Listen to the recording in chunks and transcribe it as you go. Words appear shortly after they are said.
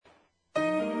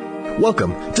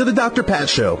Welcome to the Dr. Pat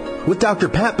Show with Dr.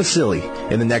 Pat Basili.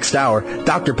 In the next hour,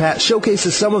 Dr. Pat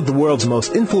showcases some of the world's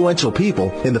most influential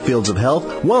people in the fields of health,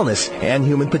 wellness, and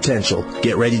human potential.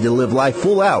 Get ready to live life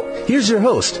full out. Here's your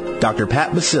host, Dr.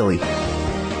 Pat Basili.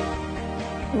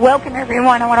 Welcome,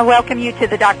 everyone. I want to welcome you to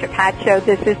the Dr. Pat Show.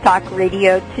 This is Talk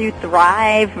Radio to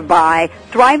Thrive By.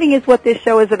 Thriving is what this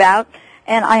show is about,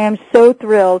 and I am so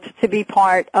thrilled to be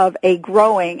part of a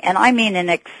growing, and I mean an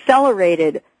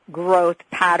accelerated growth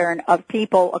pattern of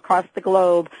people across the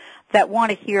globe that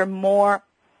want to hear more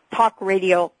talk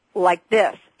radio like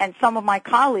this, and some of my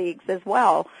colleagues as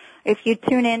well. If you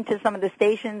tune in to some of the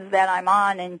stations that I'm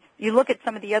on and you look at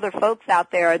some of the other folks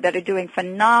out there that are doing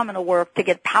phenomenal work to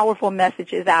get powerful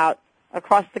messages out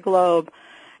across the globe,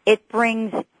 it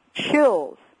brings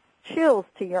chills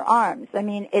to your arms. I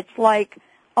mean, it's like,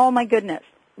 oh my goodness,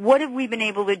 what have we been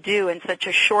able to do in such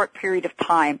a short period of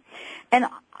time? And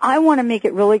I want to make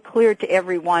it really clear to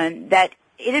everyone that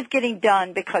it is getting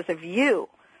done because of you.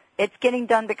 It's getting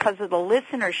done because of the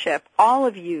listenership, all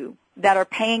of you that are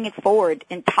paying it forward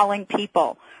and telling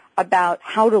people about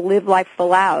how to live life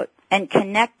full out and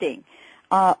connecting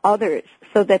others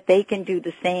so that they can do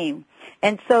the same.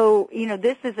 And so,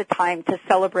 this is a time to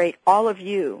celebrate all of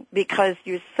you because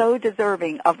you're so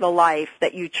deserving of the life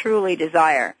that you truly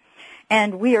desire.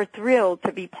 And we are thrilled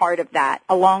to be part of that,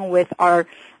 along with our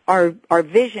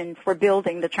vision for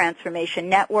building the Transformation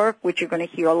Network, which you're going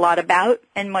to hear a lot about,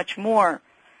 and much more.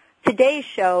 Today's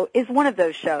show is one of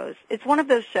those shows. It's one of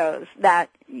those shows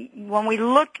that when we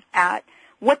look at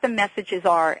what the messages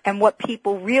are and what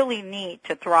people really need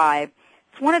to thrive,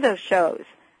 it's one of those shows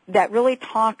that really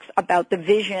talks about the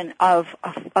vision of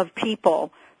people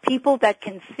that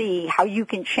can see how you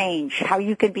can change, how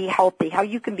you can be healthy, how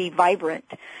you can be vibrant,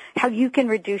 how you can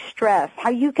reduce stress,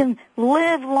 how you can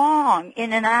live long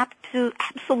in an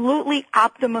absolutely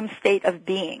optimum state of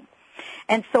being.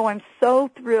 And so I'm so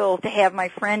thrilled to have my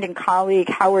friend and colleague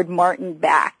Howard Martin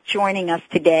back joining us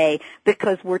today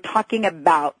because we're talking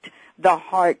about the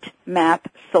HeartMath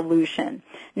solution.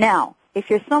 Now, if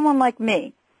you're someone like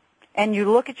me and you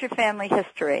look at your family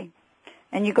history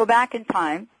and you go back in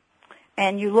time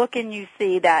and you look and you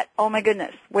see that, oh my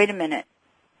goodness, wait a minute,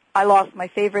 I lost my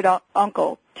favorite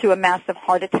uncle to a massive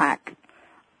heart attack.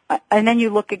 And then you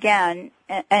look again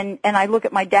and I look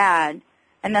at my dad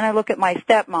and then I look at my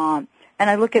stepmom. And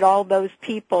I look at all those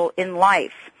people in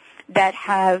life that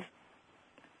have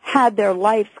had their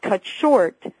lives cut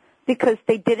short because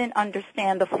they didn't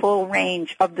understand the full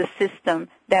range of the system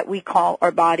that we call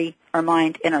our body, our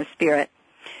mind, and our spirit.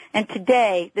 And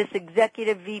today, this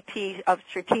Executive VP of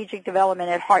Strategic Development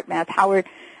at HeartMath, Howard,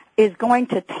 is going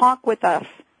to talk with us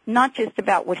not just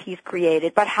about what he's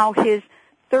created, but how his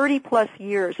 30-plus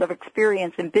years of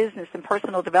experience in business and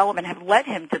personal development have led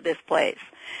him to this place.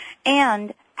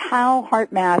 And how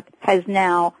HeartMath has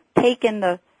now taken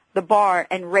the bar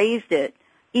and raised it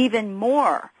even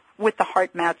more with the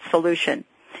HeartMath solution.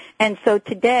 And so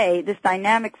today, this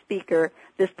dynamic speaker,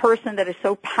 this person that is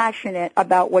so passionate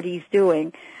about what he's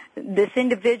doing, this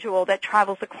individual that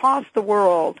travels across the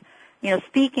world,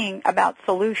 speaking about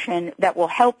solution that will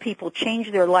help people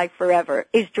change their life forever,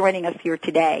 is joining us here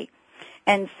today.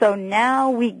 And so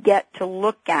now we get to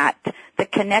look at the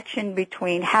connection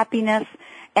between happiness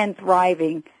and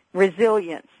thriving,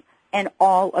 resilience, and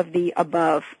all of the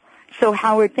above. So,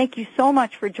 Howard, thank you so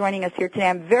much for joining us here today.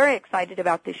 I'm very excited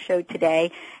about this show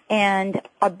today and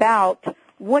about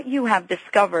what you have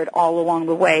discovered all along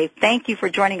the way. Thank you for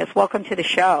joining us. Welcome to the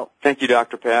show. Thank you,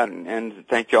 Dr. Pat, and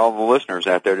thank you all the listeners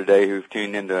out there today who've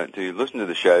tuned in to listen to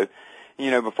the show.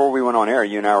 Before we went on air,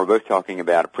 you and I were both talking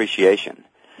about appreciation.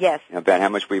 Yes. About how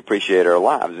much we appreciate our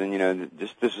lives. And,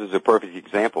 this is a perfect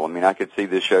example. I mean, I could see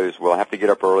this show as, well, I have to get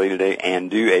up early today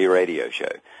and do a radio show.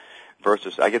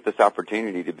 Versus I get this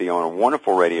opportunity to be on a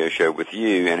wonderful radio show with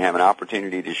you and have an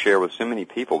opportunity to share with so many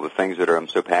people the things that I'm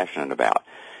so passionate about.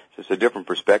 So it's a different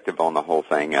perspective on the whole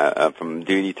thing, from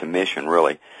duty to mission,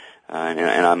 really. And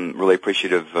I'm really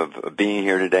appreciative of being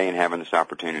here today and having this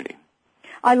opportunity.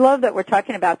 I love that we're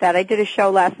talking about that. I did a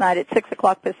show last night at 6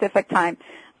 o'clock Pacific time.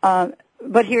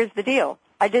 But here's the deal.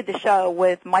 I did the show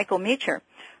with Michael Meacher,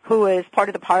 who is part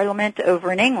of the Parliament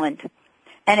over in England,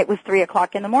 and it was 3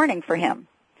 o'clock in the morning for him.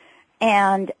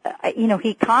 And,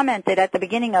 he commented at the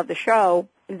beginning of the show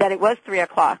that it was 3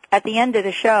 o'clock. At the end of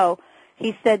the show,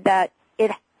 he said that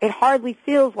it hardly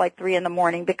feels like 3 in the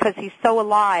morning because he's so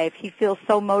alive. He feels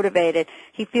so motivated.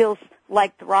 He feels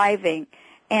like thriving.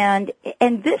 And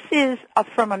this is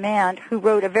from a man who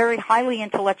wrote a very highly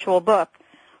intellectual book,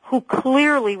 who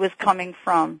clearly was coming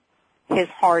from his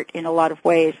heart in a lot of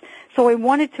ways. So I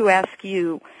wanted to ask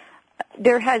you,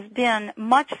 there has been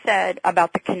much said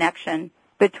about the connection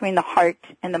between the heart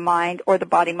and the mind, or the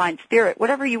body, mind, spirit,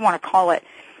 whatever you want to call it.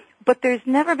 But there's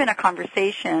never been a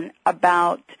conversation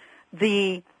about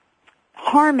the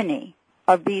harmony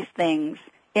of these things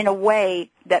in a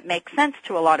way that makes sense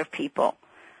to a lot of people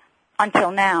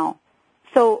until now.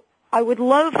 So I would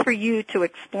love for you to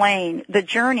explain the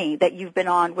journey that you've been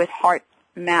on with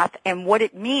HeartMath and what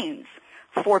it means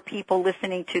for people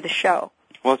listening to the show.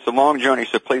 Well, it's a long journey,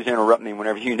 so please interrupt me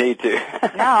whenever you need to.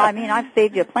 No, I mean, I've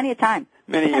saved you plenty of time.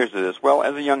 Many years of this. Well,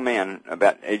 as a young man,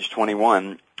 about age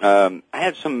 21, I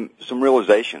had some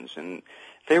realizations, and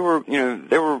they were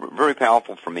very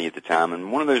powerful for me at the time.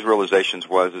 And one of those realizations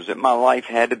is that my life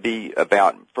had to be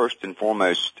about, first and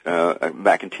foremost,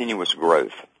 about continuous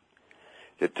growth.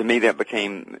 That to me, that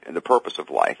became the purpose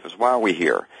of life. Is why are we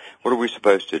here? What are we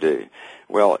supposed to do?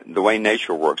 Well, the way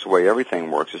nature works, the way everything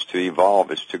works, is to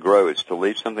evolve, is to grow, is to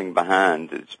leave something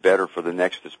behind that's better for the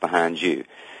next that's behind you.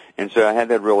 And so I had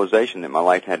that realization that my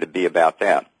life had to be about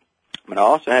that. But I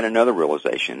also had another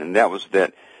realization, and that was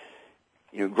that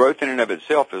growth in and of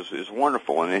itself is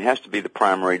wonderful, and it has to be the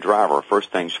primary driver,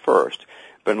 first things first.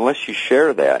 But unless you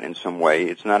share that in some way,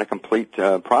 it's not a complete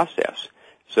process.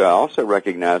 So I also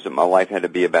recognized that my life had to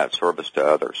be about service to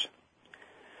others.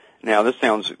 Now, this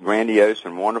sounds grandiose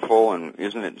and wonderful, and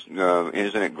isn't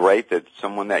it great that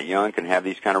someone that young can have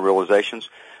these kind of realizations?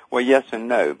 Well, yes and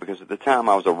no, because at the time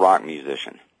I was a rock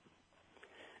musician.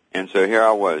 And so here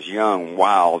I was, young,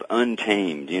 wild,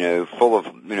 untamed, full of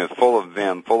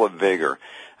vim, full of vigor.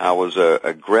 I was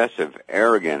aggressive,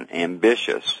 arrogant,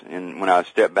 ambitious. And when I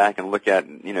step back and look at,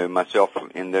 myself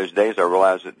in those days, I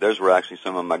realized that those were actually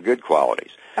some of my good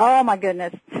qualities. Oh, my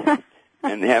goodness.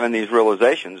 And having these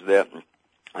realizations that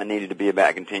I needed to be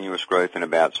about continuous growth and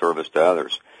about service to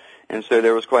others. And so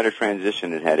there was quite a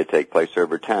transition that had to take place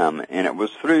over time. And it was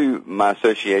through my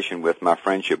association with, my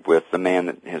friendship with the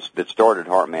man that started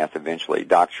HeartMath eventually,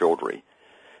 Doc Childry,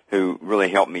 who really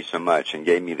helped me so much and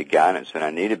gave me the guidance that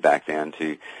I needed back then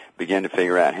to begin to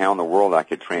figure out how in the world I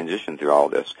could transition through all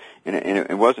this. And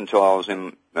it wasn't until I was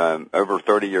in over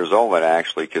 30 years old that I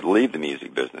actually could leave the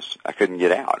music business. I couldn't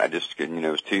get out. I just couldn't, it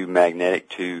was too magnetic,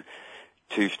 too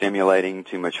stimulating,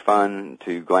 too much fun,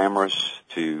 too glamorous,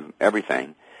 too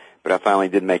everything. But I finally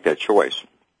did make that choice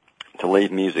to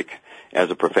leave music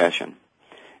as a profession.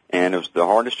 And it was the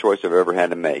hardest choice I've ever had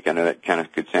to make. I know that kind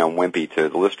of could sound wimpy to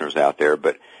the listeners out there,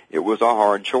 but it was a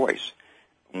hard choice.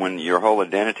 When your whole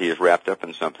identity is wrapped up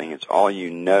in something, it's all you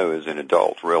know as an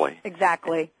adult, really.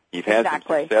 Exactly. You've had some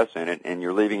success in it, and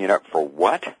you're leaving it up for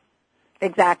what?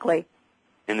 Exactly.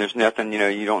 And there's nothing,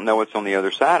 you don't know what's on the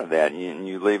other side of that. And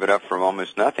you leave it up for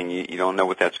almost nothing. You don't know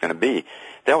what that's going to be.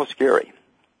 That was scary.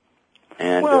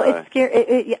 And, well, it's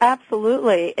scary.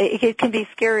 Absolutely. It can be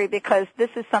scary because this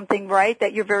is something, right,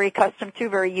 that you're very accustomed to,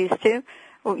 very used to.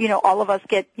 All of us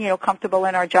get, comfortable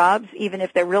in our jobs, even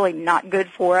if they're really not good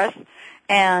for us.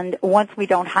 And once we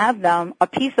don't have them, a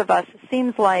piece of us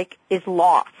seems like is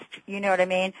lost. You know what I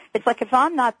mean? It's like if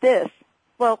I'm not this,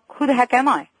 well, who the heck am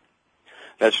I?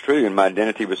 That's true, and my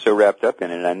identity was so wrapped up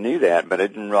in it. I knew that, but I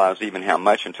didn't realize even how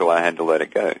much until I had to let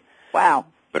it go. Wow.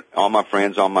 But all my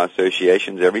friends, all my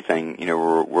associations, everything,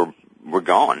 were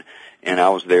gone. And I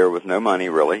was there with no money,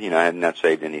 really. I had not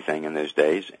saved anything in those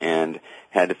days and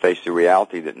had to face the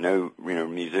reality that no,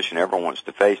 musician ever wants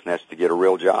to face, and that's to get a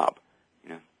real job.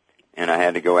 And I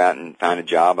had to go out and find a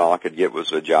job. All I could get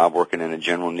was a job working in a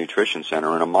general nutrition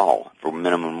center in a mall for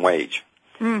minimum wage.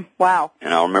 Wow.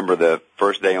 And I remember the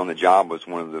first day on the job was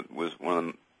one of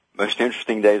the most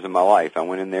interesting days of my life. I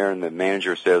went in there and the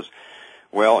manager says,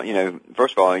 well,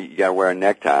 first of all, you got to wear a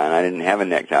necktie, and I didn't have a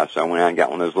necktie, so I went out and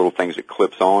got one of those little things that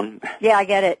clips on. Yeah, I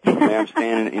get it. And I'm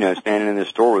standing in this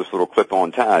store with this little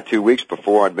clip-on tie. 2 weeks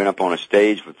before, I'd been up on a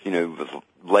stage with, with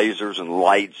lasers and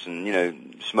lights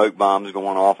and, smoke bombs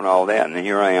going off and all that. And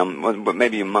here I am, but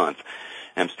maybe a month.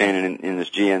 I'm standing in this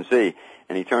GNC,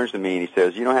 and he turns to me and he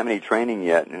says, you don't have any training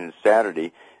yet, and it's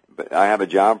Saturday, but I have a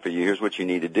job for you. Here's what you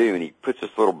need to do. And he puts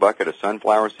this little bucket of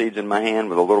sunflower seeds in my hand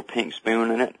with a little pink spoon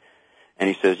in it. And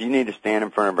he says, you need to stand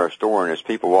in front of our store, and as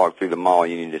people walk through the mall,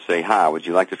 you need to say, hi, would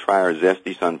you like to try our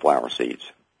zesty sunflower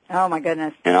seeds? Oh, my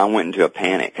goodness. And I went into a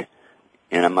panic.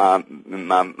 And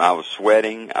I was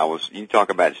sweating. You talk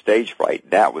about stage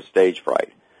fright. That was stage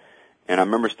fright. And I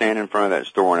remember standing in front of that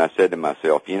store, and I said to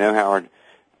myself, Howard,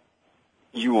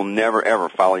 you will never, ever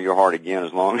follow your heart again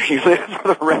as long as you live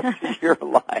for the rest of your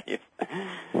life,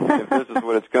 if this is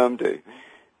what it's come to.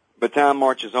 But time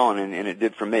marches on, and it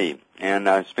did for me. And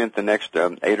I spent the next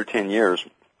 8 or 10 years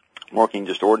working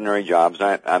just ordinary jobs.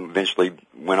 I eventually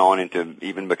went on into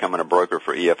even becoming a broker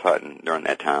for E.F. Hutton during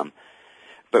that time.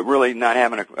 but really not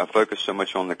having a focus so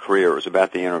much on the career. It was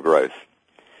about the inner growth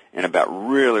and about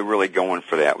really, really going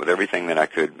for that with everything that I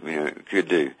could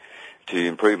do to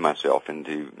improve myself and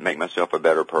to make myself a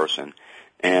better person.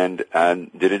 And I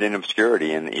did it in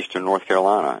obscurity in eastern North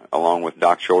Carolina, along with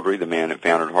Doc Childry, the man that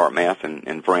founded HeartMath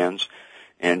and friends,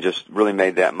 and just really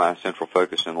made that my central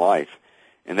focus in life.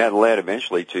 And that led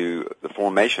eventually to the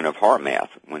formation of HeartMath,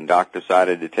 when Doc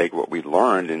decided to take what we'd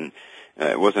learned, and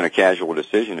it wasn't a casual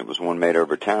decision, it was one made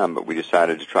over time, but we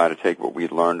decided to try to take what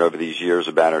we'd learned over these years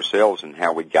about ourselves and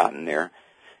how we'd gotten there,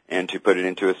 and to put it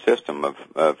into a system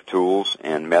of tools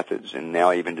and methods, and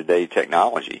now even today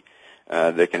technology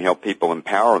that can help people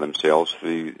empower themselves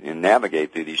through and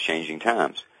navigate through these changing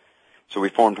times. So we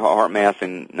formed HeartMath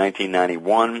in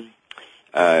 1991.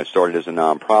 It started as a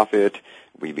nonprofit.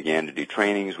 We began to do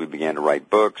trainings. We began to write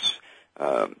books.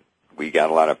 We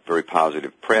got a lot of very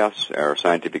positive press. Our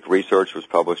scientific research was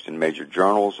published in major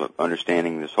journals,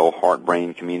 understanding this whole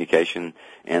heart-brain communication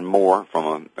and more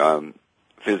from a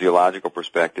physiological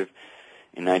perspective.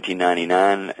 In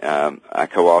 1999, I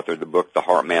co-authored the book, The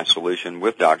HeartMath Solution,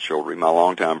 with Doc Childry, my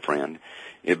longtime friend.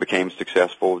 It became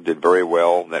successful, did very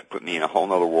well. That put me in a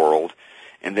whole other world.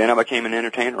 And then I became an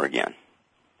entertainer again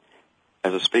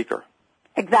as a speaker.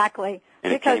 Exactly.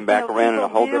 And because, it came back around in a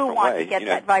whole different way. People do want to get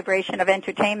that vibration of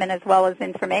entertainment as well as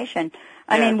information.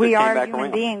 I mean, we are human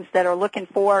beings that are looking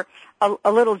for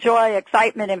a little joy,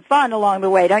 excitement, and fun along the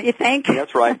way, don't you think?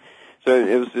 That's right.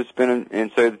 So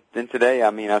so then today,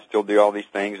 I mean, I still do all these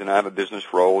things, and I have a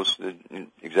business role as the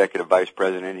executive vice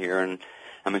president here, and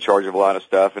I'm in charge of a lot of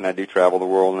stuff, and I do travel the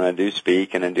world, and I do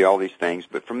speak, and I do all these things.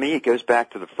 But for me, it goes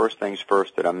back to the first things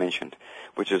first that I mentioned,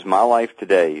 which is my life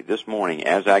today, this morning,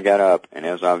 as I got up and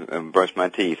as I brushed my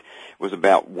teeth, was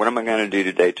about what am I going to do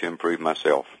today to improve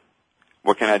myself?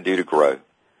 What can I do to grow?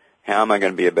 How am I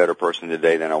going to be a better person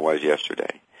today than I was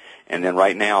yesterday? And then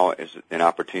right now is an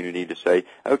opportunity to say,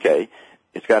 okay,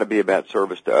 it's got to be about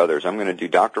service to others. I'm going to do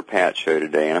Dr. Pat's show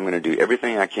today, and I'm going to do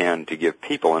everything I can to give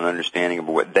people an understanding of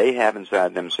what they have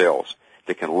inside themselves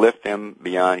that can lift them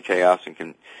beyond chaos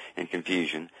and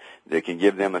confusion, that can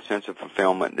give them a sense of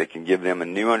fulfillment, that can give them a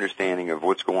new understanding of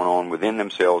what's going on within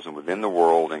themselves and within the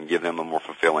world, and give them a more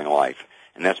fulfilling life.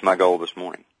 And that's my goal this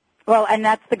morning. Well, and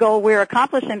that's the goal we're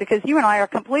accomplishing, because you and I are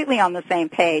completely on the same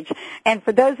page. And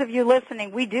for those of you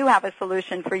listening, we do have a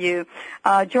solution for you.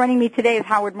 Joining me today is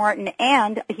Howard Martin,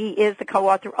 and he is the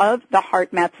co-author of the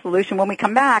HeartMath Solution. When we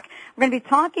come back, we're going to be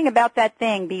talking about that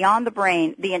thing beyond the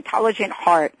brain, the intelligent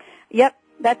heart. Yep,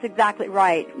 that's exactly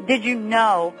right. Did you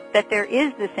know that there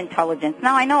is this intelligence?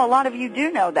 Now, I know a lot of you do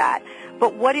know that.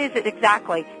 But what is it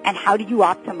exactly, and how do you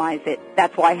optimize it?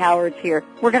 That's why Howard's here.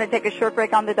 We're going to take a short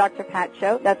break on the Dr. Pat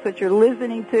Show. That's what you're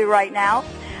listening to right now.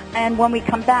 And when we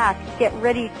come back, get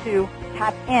ready to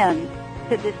tap in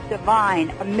to this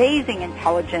divine, amazing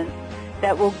intelligence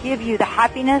that will give you the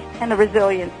happiness and the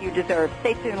resilience you deserve.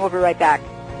 Stay tuned. We'll be right back.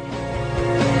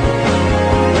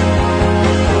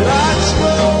 Lights go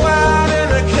out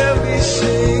and I can't be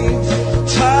saved.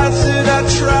 Tides that I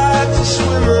tried to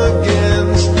swim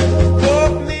against.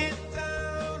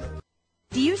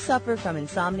 Do you suffer from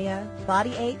insomnia,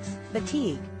 body aches,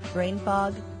 fatigue, brain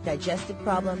fog, digestive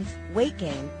problems, weight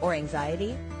gain, or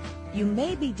anxiety? You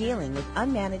may be dealing with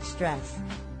unmanaged stress.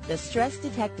 The Stress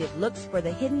Detective looks for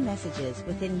the hidden messages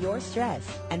within your stress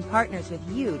and partners with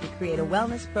you to create a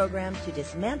wellness program to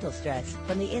dismantle stress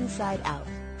from the inside out.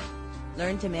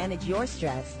 Learn to manage your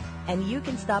stress, and you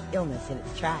can stop illness in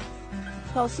its tracks.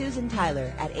 Call Susan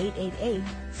Tyler at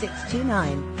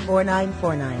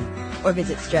 888-629-4949 or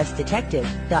visit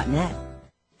StressDetective.net.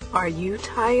 Are you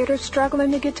tired or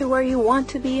struggling to get to where you want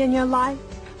to be in your life?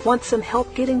 Want some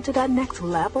help getting to that next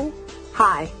level?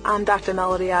 Hi, I'm Dr.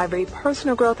 Melody Ivory,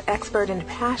 personal growth expert and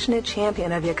passionate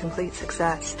champion of your complete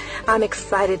success. I'm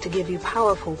excited to give you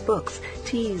powerful books,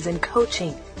 teas, and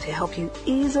coaching to help you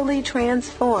easily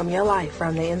transform your life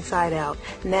from the inside out.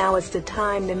 Now is the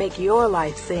time to make your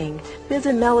life sing.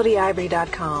 Visit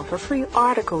melodyivory.com for free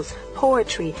articles,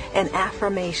 poetry, and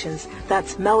affirmations.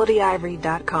 That's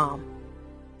melodyivory.com.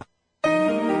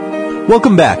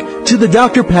 Welcome back to the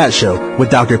Dr. Pat Show with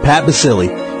Dr. Pat Basili.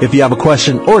 If you have a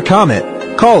question or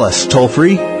comment, call us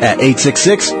toll-free at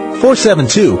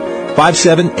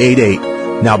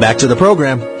 866-472-5788. Now back to the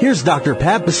program. Here's Dr.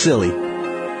 Pat Basili.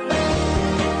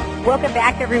 Welcome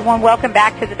back, everyone. Welcome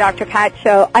back to the Dr. Pat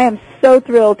Show. I am so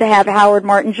thrilled to have Howard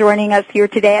Martin joining us here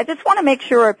today. I just want to make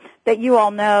sure that you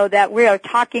all know that we are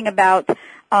talking about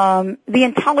the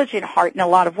intelligent heart in a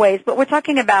lot of ways, but we're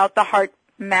talking about the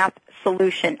HeartMath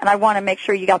Solution, and I want to make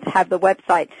sure you guys have the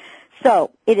website.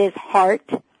 So it is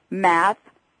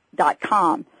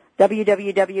HeartMath.com.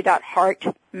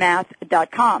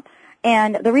 www.heartmath.com.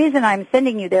 And the reason I'm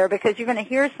sending you there, because you're going to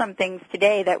hear some things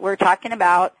today that we're talking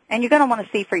about, and you're going to want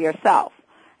to see for yourself.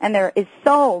 And there is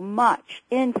so much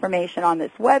information on this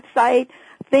website,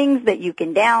 things that you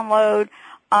can download.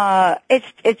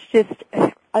 It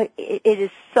is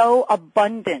so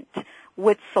abundant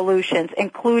with solutions,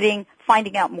 including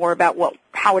finding out more about what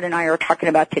Howard and I are talking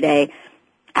about today.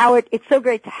 Howard, it's so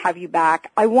great to have you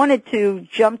back. I wanted to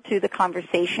jump to the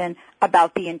conversation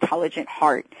about the intelligent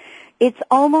heart. It's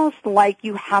almost like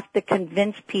you have to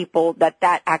convince people that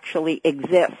that actually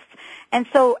exists. And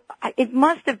so it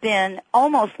must have been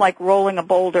almost like rolling a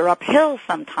boulder uphill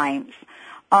sometimes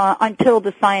until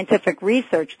the scientific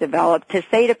research developed to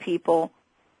say to people,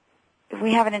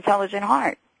 we have an intelligent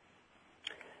heart.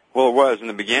 Well, it was in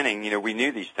the beginning. We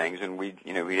knew these things, and we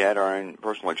had our own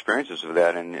personal experiences of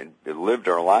that, and it lived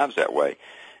our lives that way.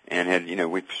 And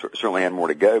we certainly had more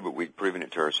to go, but we'd proven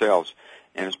it to ourselves.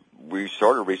 And we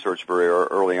started research very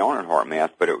early on in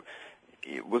HeartMath, but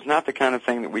it was not the kind of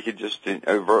thing that we could just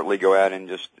overtly go out and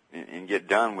get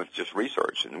done with just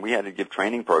research. And we had to give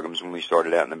training programs when we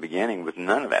started out in the beginning with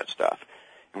none of that stuff.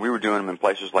 And we were doing them in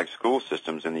places like school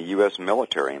systems in the U.S.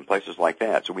 military and places like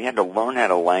that. So we had to learn how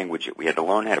to language it. We had to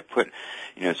learn how to put,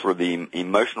 sort of the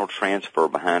emotional transfer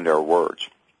behind our words.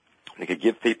 We could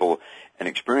give people an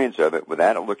experience of it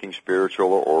without it looking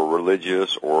spiritual or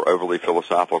religious or overly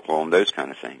philosophical and those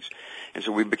kind of things. And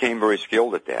so we became very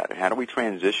skilled at that. How do we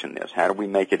transition this? How do we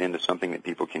make it into something that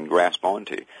people can grasp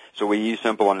onto? So we use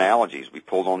simple analogies. We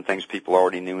pulled on things people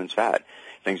already knew inside,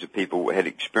 things that people had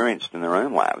experienced in their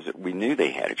own lives that we knew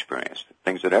they had experienced,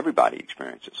 things that everybody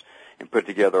experiences, and put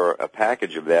together a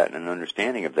package of that and an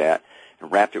understanding of that,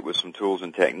 and wrapped it with some tools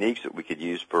and techniques that we could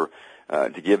use for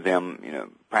to give them,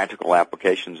 practical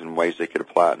applications and ways they could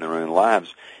apply it in their own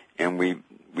lives. And we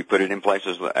put it in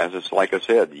places, as it's like I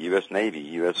said, the U.S. Navy,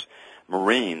 U.S.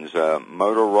 Marines,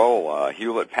 Motorola,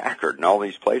 Hewlett-Packard, and all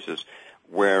these places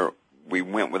where we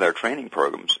went with our training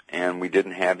programs, and we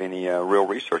didn't have any real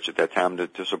research at that time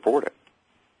to support it.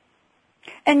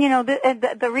 And,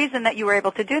 the reason that you were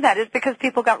able to do that is because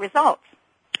people got results.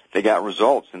 They got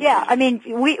results. Yeah, I mean,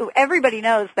 everybody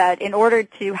knows that in order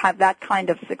to have that kind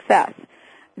of success,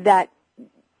 that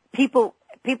people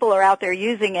are out there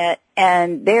using it,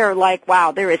 and they're like,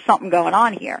 wow, there is something going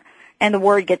on here. And the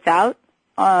word gets out,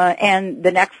 and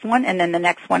the next one, and then the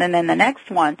next one, and then the next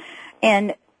one.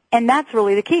 And that's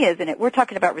really the key, isn't it? We're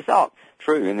talking about results.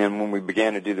 True. And then when we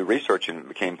began to do the research and it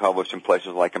became published in places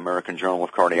like American Journal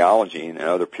of Cardiology and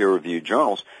other peer-reviewed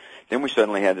journals, then we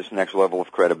suddenly had this next level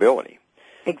of credibility.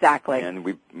 Exactly.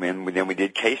 And then we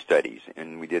did case studies,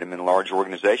 and we did them in large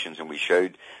organizations, and we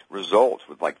showed results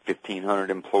with like 1,500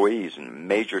 employees and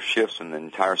major shifts in the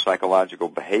entire psychological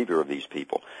behavior of these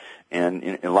people, and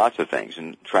in lots of things,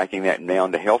 and tracking that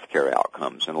down to healthcare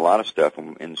outcomes and a lot of stuff.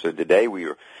 And so today we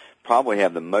probably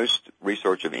have the most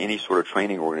research of any sort of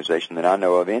training organization that I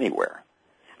know of anywhere.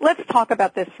 Let's talk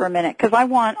about this for a minute, because I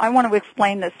want to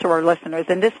explain this to our listeners,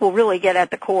 and this will really get at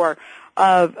the core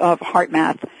of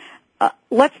HeartMath.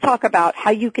 Let's talk about how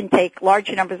you can take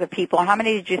large numbers of people. How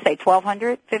many did you say,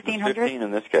 1,200, 1,500? 15 in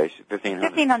this case, 1,500.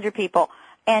 1,500 people,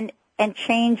 and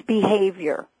change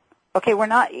behavior. Okay,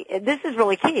 this is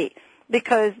really key,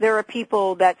 because there are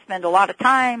people that spend a lot of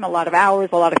time, a lot of hours,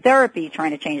 a lot of therapy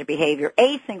trying to change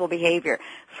a single behavior.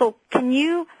 So can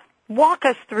you walk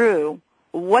us through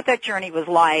what that journey was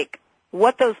like,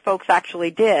 what those folks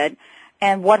actually did,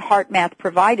 and what HeartMath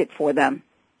provided for them?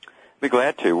 I'd be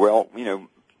glad to. Well,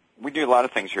 we do a lot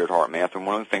of things here at HeartMath, and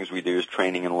one of the things we do is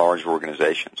training in large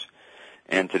organizations.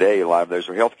 And today, a lot of those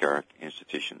are healthcare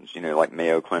institutions, like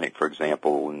Mayo Clinic, for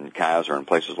example, and Kaiser and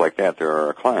places like that. They're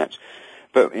our clients.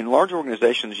 But in large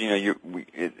organizations,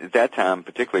 at that time,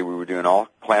 particularly, we were doing all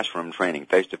classroom training,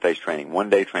 face-to-face training,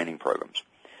 one-day training programs.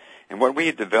 And what we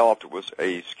had developed was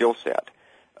a skill set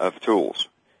of tools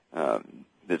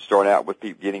that start out with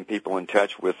getting people in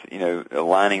touch with,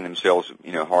 aligning themselves,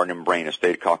 heart and brain, a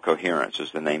state called coherence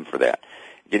is the name for that.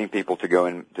 Getting people to go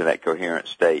into that coherent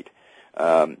state.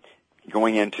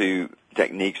 Going into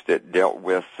techniques that dealt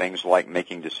with things like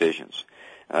making decisions.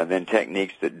 Then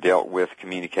techniques that dealt with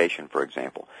communication, for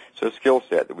example. So a skill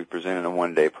set that we present in a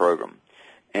one-day program.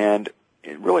 And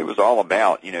it really was all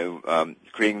about,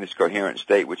 creating this coherent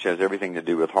state, which has everything to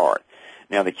do with heart.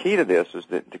 Now, the key to this is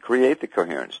that to create the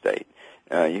coherent state,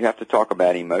 you have to talk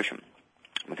about emotion,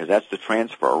 because that's the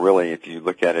transfer, really, if you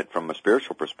look at it from a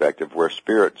spiritual perspective, where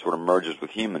spirit sort of merges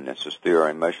with humanness is through our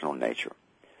emotional nature.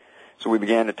 So we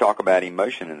began to talk about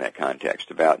emotion in that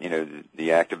context, about,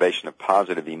 the activation of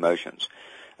positive emotions,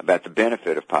 about the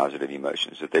benefit of positive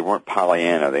emotions, that they weren't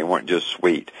Pollyanna, they weren't just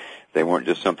sweet, They weren't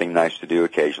just something nice to do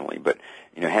occasionally, but,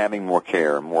 having more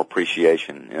care, more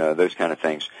appreciation, those kind of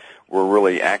things were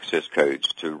really access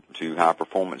codes to high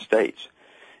performance states.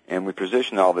 And we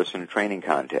position all this in a training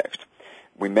context.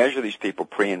 We measure these people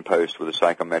pre and post with a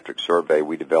psychometric survey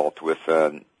we developed with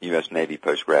U.S. Navy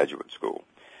postgraduate school.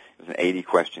 It was an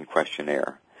 80-question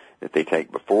questionnaire that they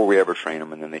take before we ever train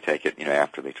them, and then they take it,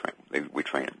 after we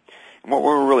train them. And what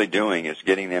we're really doing is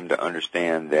getting them to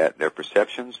understand that their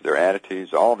perceptions, their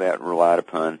attitudes, all that relied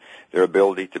upon their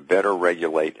ability to better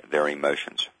regulate their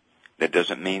emotions. That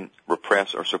doesn't mean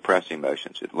repress or suppress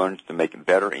emotions. It learns to make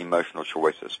better emotional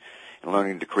choices and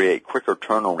learning to create quicker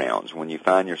turnarounds when you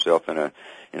find yourself in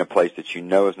a place that you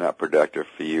know is not productive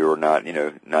for you or not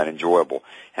enjoyable.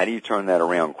 How do you turn that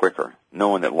around quicker?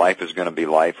 Knowing that life is going to be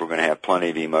life, we're going to have plenty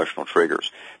of emotional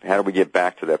triggers. How do we get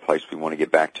back to that place we want to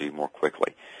get back to more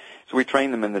quickly? So we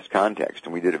trained them in this context,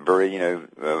 and we did it very,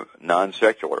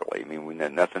 non-secularly. I mean, we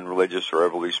had nothing religious or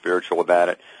overly spiritual about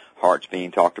it. Heart's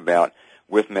being talked about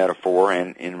with metaphor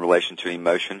and in relation to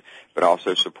emotion, but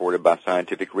also supported by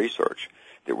scientific research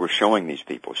that we're showing these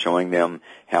people, showing them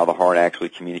how the heart actually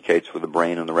communicates with the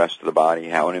brain and the rest of the body,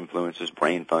 how it influences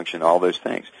brain function, all those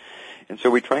things. And so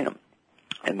we train them.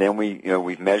 And then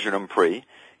we've measured them pre,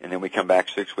 and then we come back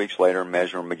 6 weeks later and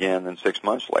measure them again, then 6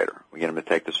 months later. We get them to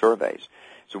take the surveys.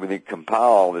 So we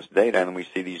compile all this data, and we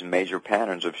see these major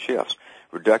patterns of shifts,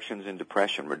 reductions in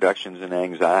depression, reductions in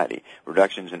anxiety,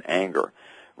 reductions in anger,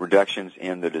 reductions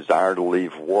in the desire to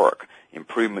leave work,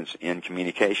 improvements in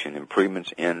communication,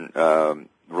 improvements in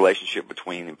relationship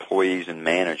between employees and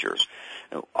managers.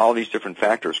 All these different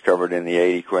factors covered in the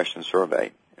 80-question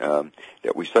survey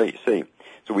that we see.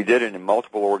 So we did it in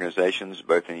multiple organizations,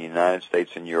 both in the United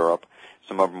States and Europe.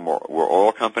 Some of them were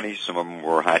oil companies, some of them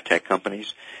were high-tech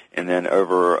companies. And then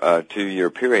over a 2-year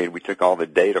period, we took all the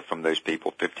data from those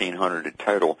people, 1,500 in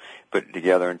total, put it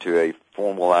together into a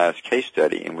formalized case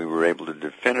study, and we were able to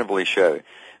definitively show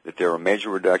that there are major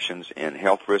reductions in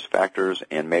health risk factors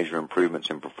and major improvements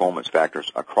in performance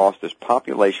factors across this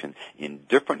population in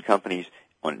different companies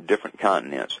on different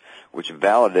continents, which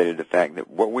validated the fact that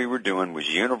what we were doing was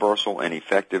universal and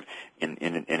effective in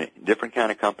different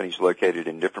kind of companies located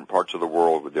in different parts of the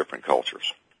world with different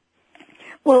cultures.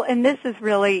 Well, and this is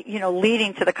really,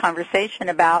 leading to the conversation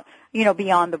about,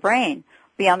 beyond the brain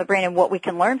and what we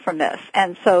can learn from this.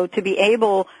 And so to be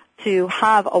able to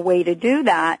have a way to do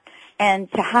that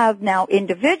and to have now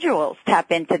individuals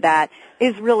tap into that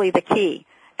is really the key.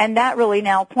 And that really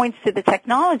now points to the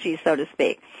technology, so to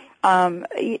speak.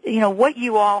 What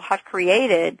you all have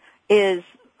created is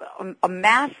a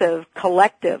massive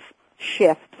collective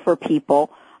shift for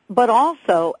people, but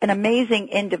also an amazing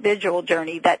individual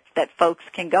journey that folks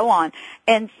can go on.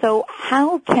 And so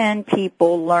how can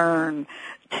people learn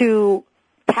to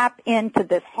tap into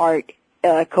this heart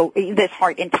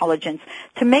intelligence,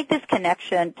 to make this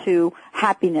connection to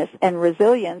happiness and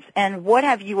resilience? And what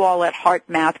have you all at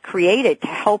HeartMath created to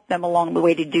help them along the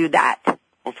way to do that?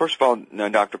 Well, first of all,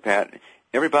 Dr. Pat,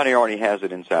 everybody already has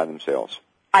it inside themselves.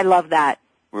 I love that.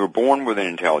 We were born with an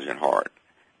intelligent heart.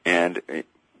 And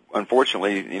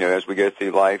unfortunately, as we go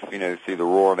through life, through the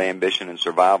roar of ambition and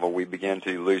survival, we begin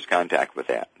to lose contact with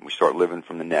that. We start living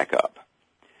from the neck up.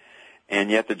 And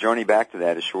yet the journey back to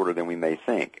that is shorter than we may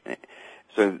think.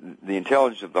 So the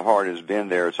intelligence of the heart has been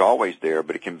there. It's always there,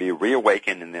 but it can be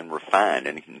reawakened and then refined,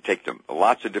 and it can take to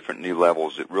lots of different new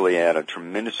levels that really add a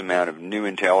tremendous amount of new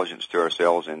intelligence to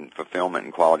ourselves and fulfillment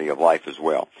and quality of life as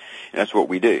well. And that's what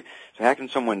we do. So how can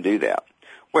someone do that?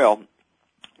 Well,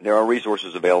 there are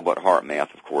resources available at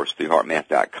HeartMath, of course, through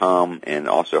HeartMath.com and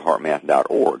also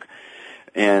HeartMath.org.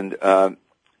 And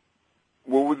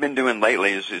what we've been doing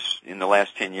lately is in the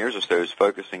last 10 years or so is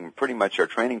focusing pretty much our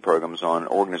training programs on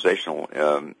organizational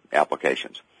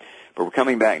applications. But we're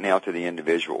coming back now to the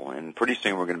individual, and pretty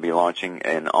soon we're going to be launching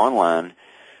an online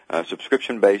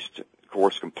subscription-based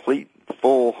course, complete,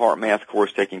 full HeartMath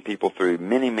course, taking people through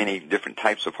many, many different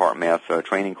types of HeartMath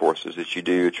training courses that you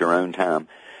do at your own time,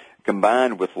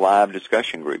 combined with live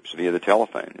discussion groups via the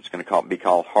telephone. It's going to be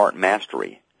called Heart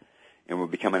Mastery, and we'll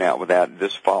be coming out with that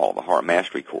this fall, the Heart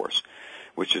Mastery course,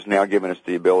 which has now given us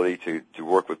the ability to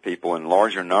work with people in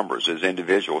larger numbers as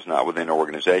individuals, not within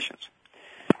organizations.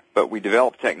 But we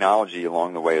developed technology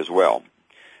along the way as well.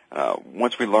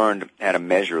 Once we learned how to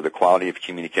measure the quality of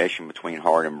communication between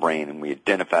heart and brain, and we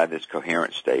identified this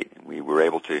coherent state, and we were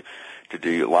able to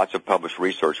do lots of published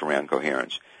research around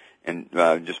coherence. And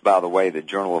just by the way, the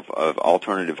Journal of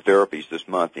Alternative Therapies this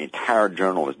month, the entire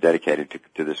journal is dedicated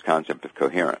to this concept of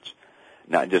coherence.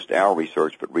 Not just our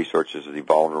research, but research has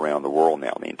evolved around the world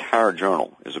now. The entire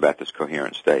journal is about this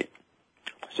coherent state.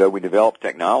 So we developed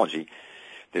technology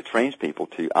that trains people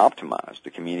to optimize the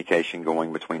communication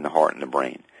going between the heart and the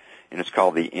brain. And it's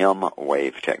called the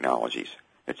M-Wave technologies.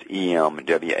 It's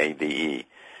EMWAVE.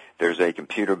 There's a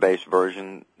computer-based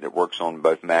version that works on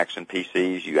both Macs and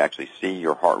PCs. You actually see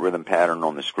your heart rhythm pattern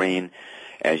on the screen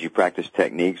as you practice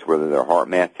techniques, whether they're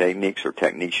HeartMath techniques or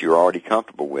techniques you're already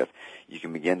comfortable with. You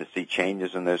can begin to see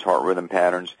changes in those heart rhythm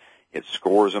patterns. It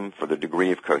scores them for the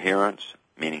degree of coherence,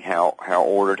 meaning how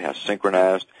ordered, how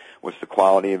synchronized, what's the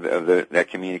quality of that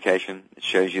communication. It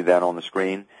shows you that on the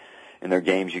screen. And there are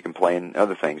games you can play and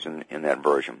other things in that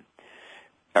version.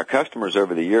 Our customers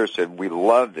over the years said, we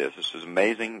love this. This is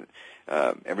amazing.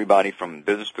 Everybody from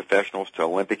business professionals to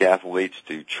Olympic athletes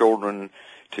to children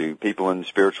to people in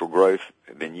spiritual growth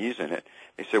have been using it.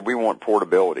 They said, we want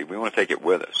portability. We want to take it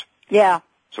with us. Yeah.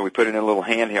 So we put it in a little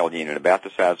handheld unit about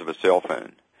the size of a cell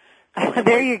phone.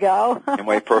 There you go.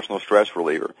 M-Wave personal stress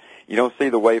reliever. You don't see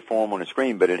the waveform on the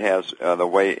screen, but it has the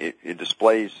way it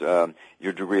displays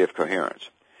your degree of coherence.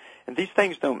 And these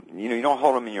things you don't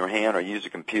hold them in your hand or use a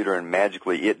computer and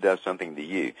magically it does something to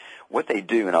you. What they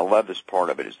do, and I love this part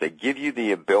of it, is they give you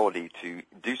the ability to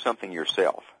do something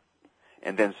yourself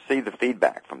and then see the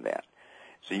feedback from that.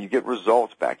 So you get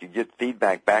results back. You get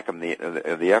feedback back of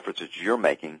the efforts that you're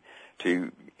making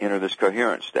to enter this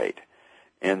coherent state.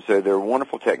 And so they're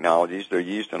wonderful technologies. They're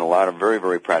used in a lot of very,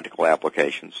 very practical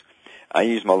applications. I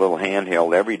use my little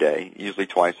handheld every day, usually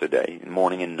twice a day,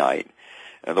 morning and night.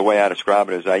 The way I describe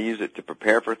it is I use it to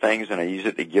prepare for things and I use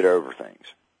it to get over things.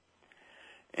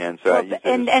 And so I use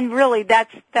it and really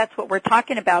that's what we're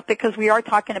talking about, because we are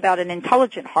talking about an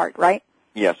intelligent heart, right?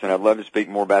 Yes, and I'd love to speak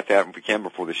more about that if we can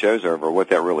before the show's over,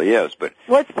 what that really is. But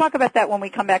let's talk about that when we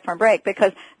come back from break,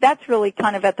 because that's really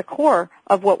kind of at the core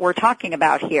of what we're talking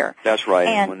about here. That's right.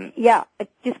 And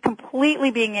just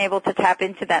completely being able to tap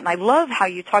into that. And I love how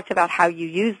you talked about how you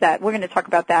use that. We're going to talk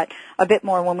about that a bit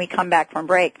more when we come back from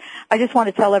break. I just want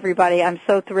to tell everybody I'm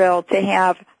so thrilled to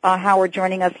have Howard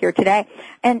joining us here today.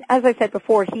 And as I said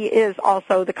before, he is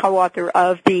also the co-author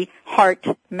of the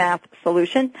HeartMath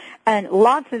solution. And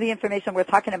lots of the information we're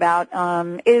talking about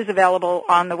is available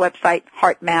on the website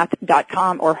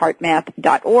heartmath.com or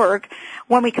heartmath.org.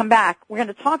 When we come back, we're going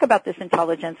to talk about this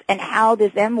intelligence and how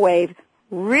this M-Wave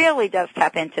really does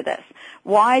tap into this,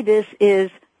 why this is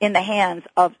in the hands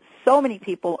of so many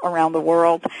people around the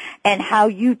world, and how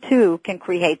you, too, can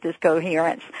create this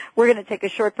coherence. We're going to take a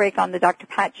short break on the Dr.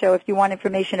 Pat Show. If you want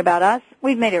information about us,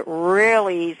 we've made it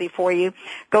really easy for you.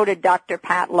 Go to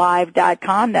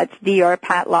drpatlive.com. That's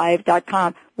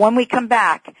drpatlive.com. When we come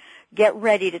back, get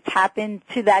ready to tap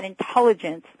into that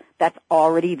intelligence that's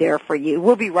already there for you.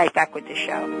 We'll be right back with the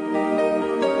show.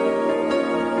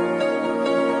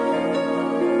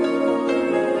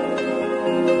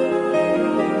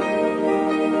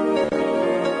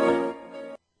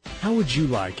 How would you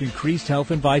like increased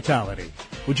health and vitality?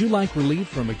 Would you like relief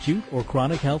from acute or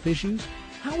chronic health issues?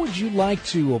 How would you like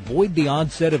to avoid the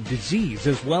onset of disease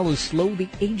as well as slow the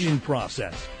aging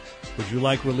process? Would you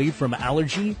like relief from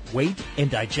allergy, weight, and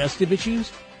digestive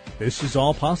issues? This is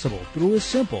all possible through a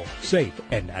simple, safe,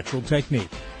 and natural technique.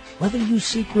 Whether you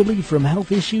seek relief from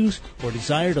health issues or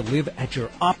desire to live at your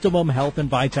optimum health and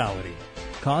vitality,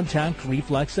 contact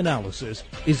reflex analysis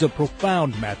is a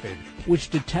profound method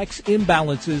which detects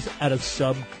imbalances at a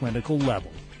subclinical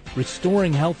level,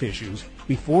 restoring health issues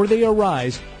before they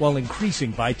arise while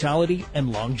increasing vitality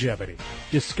and longevity.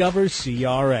 Discover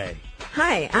CRA.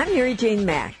 Hi, I'm Mary Jane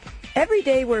Mack. Every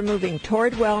day we're moving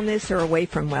toward wellness or away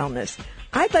from wellness.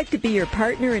 I'd like to be your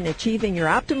partner in achieving your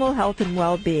optimal health and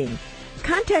well-being.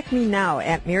 Contact me now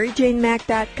at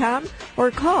maryjanemack.com or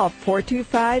call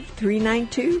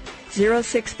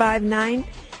 425-392-0659.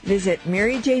 Visit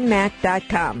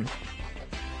maryjanemack.com.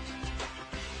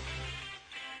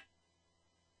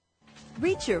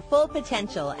 Reach your full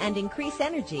potential and increase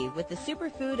energy with the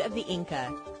superfood of the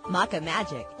Inca, Maca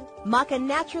Magic. Maca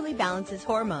naturally balances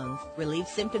hormones, relieves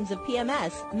symptoms of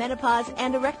PMS, menopause,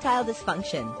 and erectile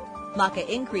dysfunction. Maca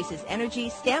increases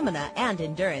energy, stamina, and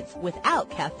endurance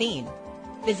without caffeine.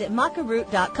 Visit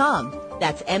macaroot.com.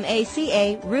 That's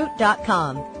M-A-C-A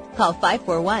root.com. Call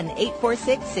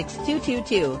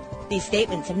 541-846-6222. These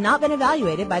statements have not been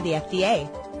evaluated by the FDA.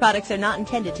 Products are not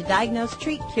intended to diagnose,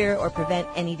 treat, cure, or prevent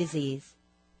any disease.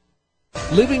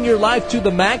 Living your life to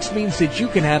the max means that you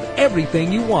can have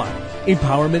everything you want.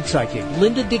 Empowerment Psychic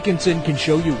Linda Dickinson can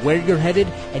show you where you're headed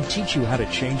and teach you how to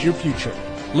change your future.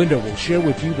 Linda will share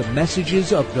with you the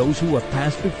messages of those who have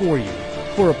passed before you.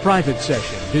 For a private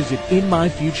session, visit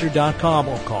InMyFuture.com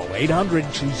or call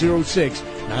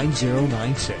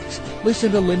 800-206-9096.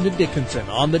 Listen to Linda Dickinson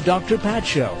on The Dr. Pat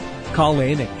Show. Call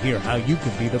in and hear how you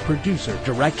can be the producer,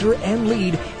 director, and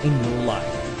lead in your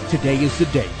life. Today is the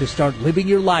day to start living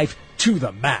your life to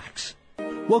the max.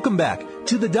 Welcome back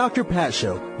to the Dr. Pat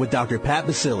Show with Dr. Pat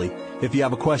Basili. If you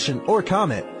have a question or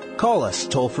comment, call us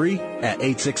toll-free at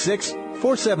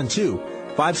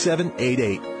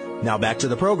 866-472-5788. Now back to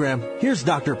the program. Here's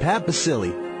Dr. Pat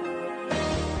Basili.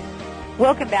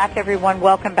 Welcome back, everyone.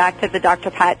 Welcome back to the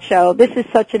Dr. Pat Show. This is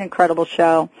such an incredible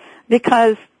show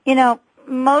because,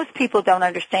 most people don't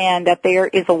understand that there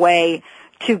is a way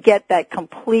to get that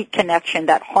complete connection,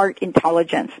 that heart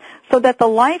intelligence, so that the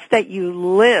life that you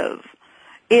live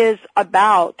is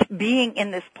about being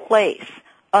in this place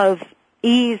of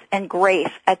ease and grace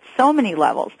at so many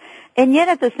levels. And yet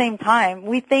at the same time,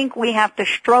 we think we have to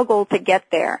struggle to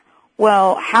get there.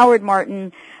 Well, Howard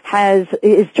Martin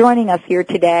is joining us here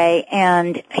today,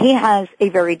 and he has a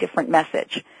very different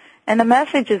message. And the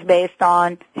message is based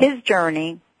on his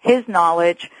journey, his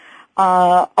knowledge,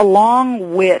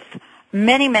 along with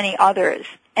many, many others.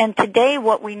 And today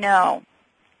what we know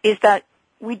is that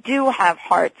we do have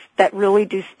hearts that really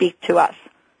do speak to us.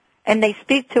 And they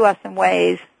speak to us in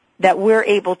ways that we're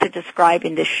able to describe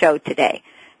in this show today.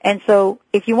 And so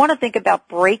if you want to think about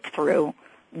breakthrough,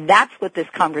 that's what this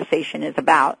conversation is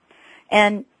about.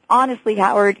 And honestly,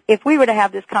 Howard, if we were to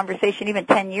have this conversation even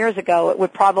 10 years ago, it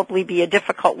would probably be a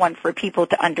difficult one for people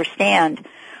to understand.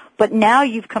 But now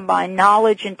you've combined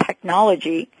knowledge and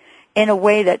technology in a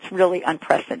way that's really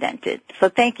unprecedented. So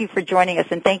thank you for joining us,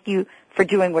 and thank you for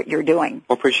doing what you're doing.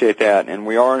 Well, appreciate that. And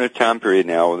we are in a time period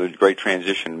now where there's a great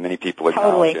transition. Many people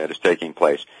acknowledge that is taking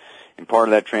place. And part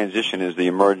of that transition is the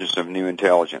emergence of new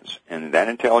intelligence. And that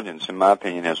intelligence, in my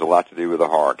opinion, has a lot to do with the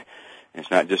heart. It's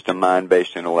not just a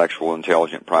mind-based, intellectual,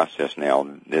 intelligent process now.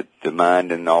 The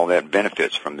mind and all that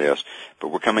benefits from this. But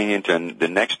we're coming into the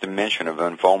next dimension of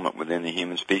unfoldment within the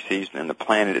human species and the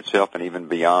planet itself and even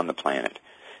beyond the planet.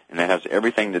 And that has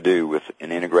everything to do with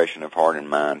an integration of heart and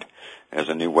mind as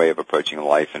a new way of approaching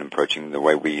life and approaching the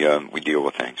way we deal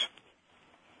with things.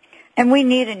 And we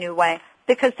need a new way.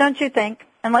 Because don't you think,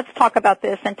 and let's talk about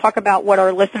this and talk about what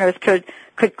our listeners could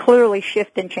clearly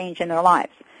shift and change in their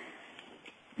lives.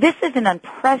 This is an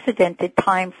unprecedented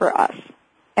time for us.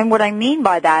 And what I mean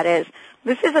by that is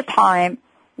this is a time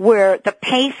where the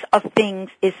pace of things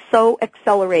is so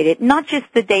accelerated, not just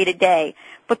the day-to-day,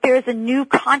 but there's a new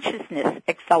consciousness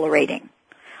accelerating.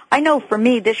 I know for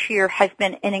me this year has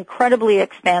been an incredibly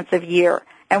expansive year,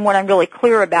 and what I'm really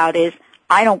clear about is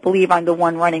I don't believe I'm the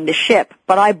one running the ship,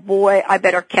 but I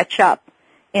better catch up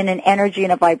in an energy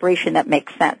and a vibration that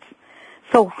makes sense.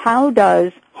 So how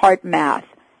does HeartMath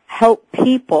help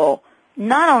people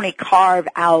not only carve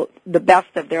out the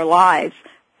best of their lives,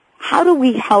 how do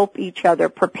we help each other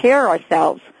prepare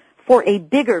ourselves for a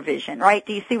bigger vision, right?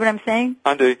 Do you see what I'm saying?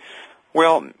 I do.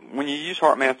 Well, when you use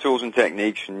HeartMath tools and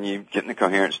techniques and you get in a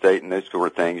coherent state and those sort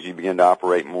of things, you begin to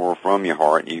operate more from your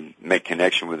heart. You make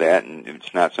connection with that, and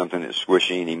it's not something that's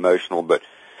swishy and emotional, but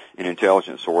an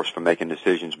intelligent source for making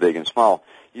decisions big and small.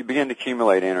 You begin to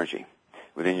accumulate energy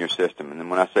within your system. And then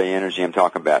when I say energy, I'm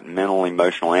talking about mental,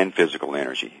 emotional, and physical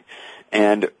energy.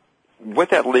 And what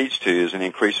that leads to is an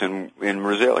increase in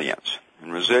resilience.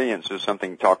 And resilience is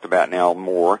something talked about now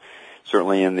more.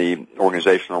 Certainly in the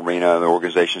organizational arena, the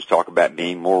organizations talk about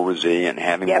being more resilient,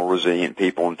 having more resilient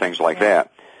people and things like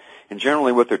that. And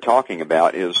generally what they're talking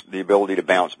about is the ability to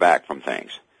bounce back from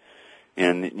things.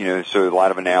 And, so a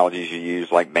lot of analogies you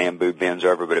use like bamboo bends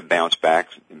over, but it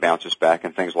bounces back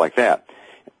and things like that.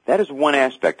 That is one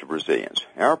aspect of resilience.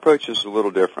 Our approach is a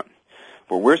little different.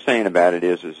 What we're saying about it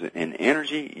is in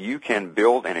energy you can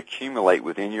build and accumulate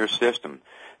within your system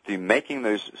through making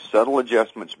those subtle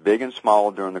adjustments, big and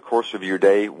small, during the course of your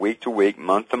day, week to week,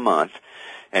 month to month,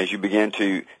 as you begin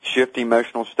to shift the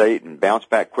emotional state and bounce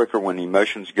back quicker when the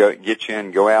emotions get you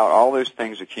in, go out. All those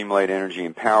things accumulate energy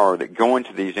and power that go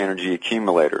into these energy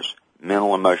accumulators,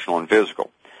 mental, emotional, and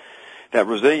physical. That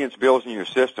resilience builds in your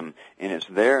system, and it's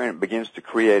there, and it begins to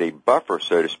create a buffer,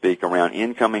 so to speak, around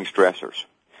incoming stressors,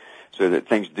 so that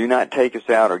things do not take us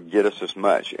out or get us as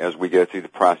much as we go through the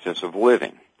process of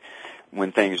living.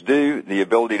 When things do, the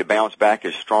ability to bounce back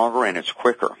is stronger and it's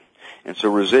quicker. And so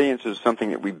resilience is something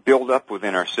that we build up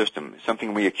within our system,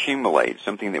 something we accumulate,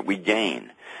 something that we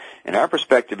gain. And our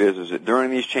perspective is that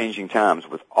during these changing times,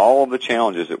 with all of the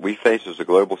challenges that we face as a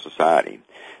global society,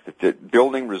 that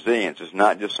building resilience is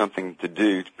not just something to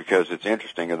do because it's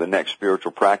interesting or the next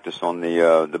spiritual practice on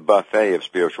the buffet of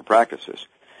spiritual practices.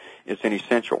 It's an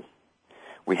essential.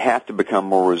 We have to become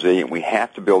more resilient. We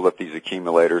have to build up these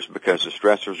accumulators because the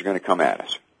stressors are going to come at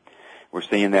us. We're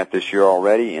seeing that this year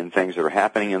already in things that are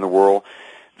happening in the world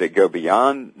that go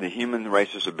beyond the human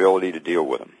race's ability to deal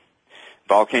with them.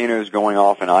 volcanoes going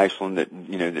off in Iceland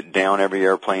that down every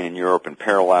airplane in Europe and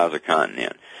paralyze a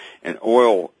continent. An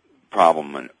oil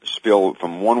problem and spill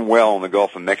from one well in the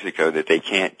Gulf of Mexico that they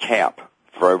can't cap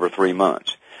for over 3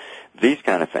 months. These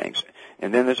kind of things.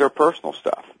 And then there's our personal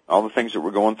stuff, all the things that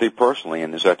we're going through personally.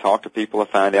 And as I talk to people, I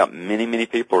find out many, many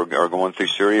people are going through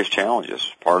serious challenges,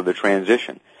 part of the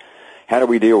transition. How do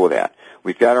we deal with that?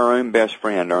 We've got our own best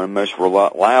friend, our own most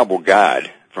reliable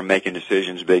guide for making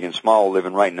decisions big and small,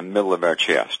 living right in the middle of our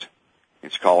chest.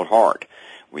 It's called heart.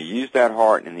 We use that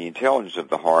heart and the intelligence of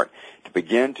the heart to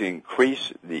begin to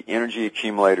increase the energy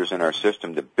accumulators in our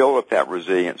system to build up that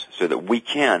resilience so that we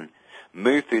can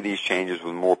move through these changes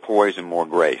with more poise and more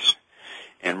grace,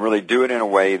 and really do it in a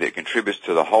way that contributes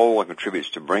to the whole and contributes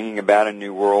to bringing about a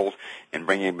new world and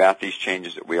bringing about these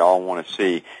changes that we all want to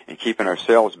see and keeping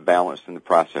ourselves balanced in the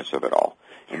process of it all.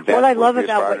 And that's what I love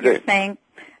about what you're saying,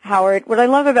 Howard, what I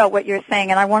love about what you're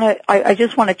saying, and I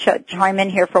just want to chime in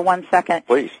here for 1 second.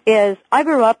 Please. Is I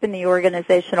grew up in the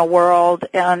organizational world,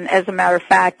 and as a matter of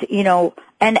fact,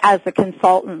 and as a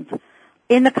consultant,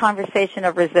 in the conversation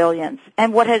of resilience.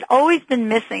 And what had always been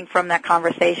missing from that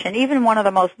conversation, even one of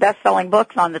the most best-selling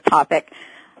books on the topic,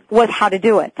 was how to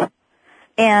do it.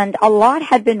 And a lot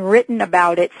had been written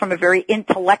about it from a very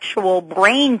intellectual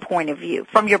brain point of view,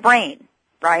 from your brain,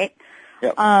 right?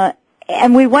 Yep.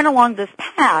 And we went along this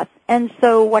path. And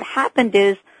so what happened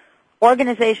is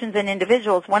organizations and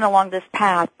individuals went along this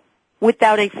path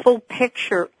without a full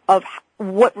picture of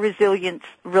what resilience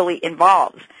really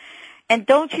involves. And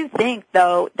don't you think,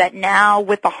 though, that now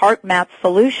with the HeartMath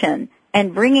solution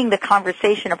and bringing the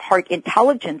conversation of heart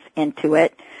intelligence into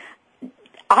it,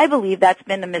 I believe that's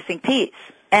been the missing piece.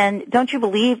 And don't you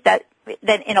believe that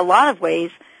in a lot of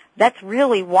ways, that's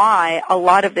really why a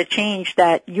lot of the change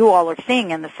that you all are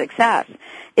seeing and the success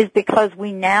is because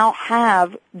we now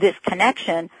have this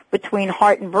connection between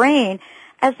heart and brain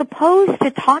as opposed to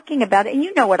talking about it. And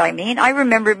you know what I mean. I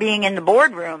remember being in the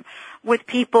boardroom with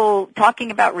people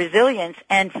talking about resilience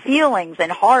and feelings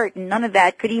and heart, and none of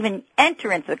that could even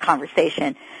enter into the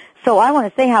conversation. So I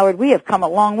want to say, Howard, we have come a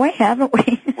long way, haven't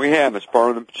we? We have. It's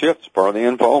part of the shift. It's part of the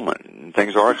unfoldment. And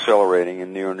things are accelerating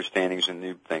and new understandings and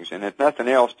new things. And if nothing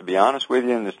else, to be honest with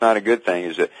you, and it's not a good thing,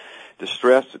 is that the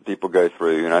stress that people go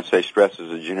through, and I say stress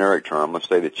is a generic term, let's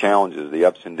say the challenges, the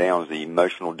ups and downs, the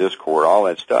emotional discord, all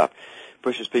that stuff,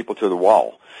 pushes people to the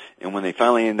wall. And when they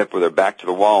finally end up with their back to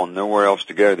the wall and nowhere else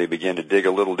to go, they begin to dig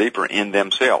a little deeper in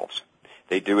themselves.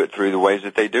 They do it through the ways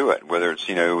that they do it, whether it's,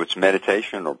 it's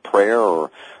meditation or prayer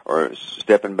or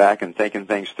stepping back and thinking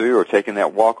things through or taking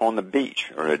that walk on the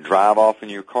beach or a drive off in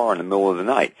your car in the middle of the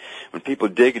night. When people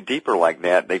dig deeper like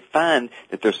that, they find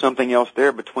that there's something else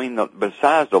there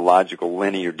besides the logical,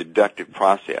 linear, deductive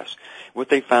process. What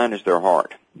they find is their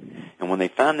heart. And when they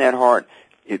find that heart,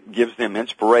 it gives them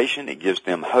inspiration, it gives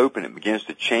them hope, and it begins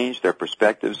to change their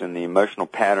perspectives and the emotional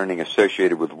patterning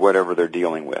associated with whatever they're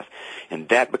dealing with. And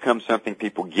that becomes something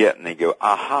people get, and they go,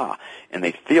 aha, and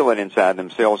they feel it inside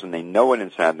themselves, and they know it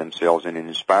inside themselves, and it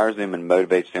inspires them and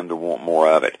motivates them to want more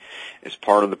of it. It's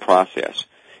part of the process.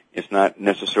 It's not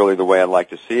necessarily the way I'd like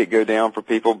to see it go down for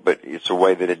people, but it's a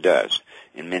way that it does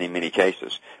in many, many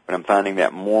cases. But I'm finding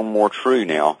that more and more true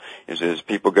now is as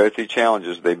people go through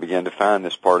challenges, they begin to find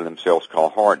this part of themselves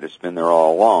called heart that's been there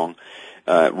all along,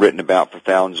 written about for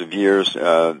thousands of years,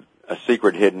 a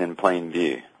secret hidden in plain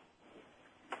view.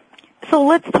 So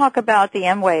let's talk about the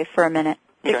M-Wave for a minute,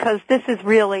 because this is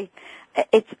really,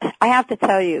 I have to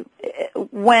tell you,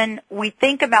 when we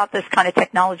think about this kind of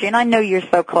technology, and I know you're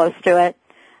so close to it,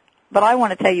 but I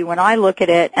want to tell you, when I look at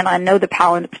it, and I know the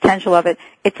power and the potential of it,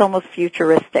 it's almost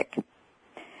futuristic.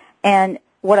 And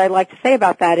what I like to say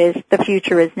about that is the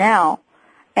future is now.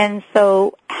 And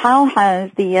so how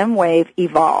has the M-Wave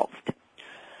evolved?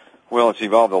 Well, it's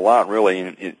evolved a lot, really,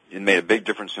 and it made a big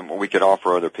difference in what we could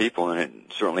offer other people, and it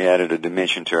certainly added a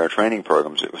dimension to our training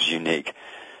programs that was unique.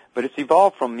 But it's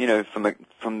evolved from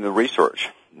the research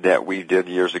that we did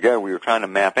years ago. We were trying to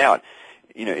map out,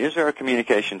 is there a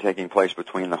communication taking place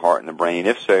between the heart and the brain?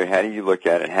 If so, how do you look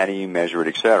at it? How do you measure it,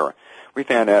 et cetera? We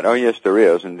found out, oh, yes, there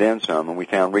is, and then some. And we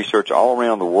found research all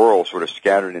around the world sort of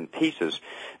scattered in pieces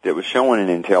that was showing an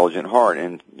intelligent heart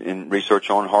and research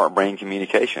on heart-brain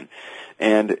communication.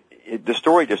 And the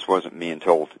story just wasn't being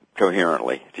told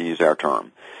coherently, to use our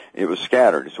term. It was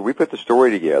scattered. So we put the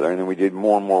story together, and then we did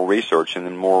more and more research, and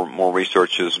then more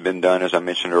research has been done, as I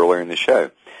mentioned earlier in the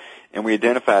show. And we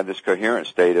identified this coherent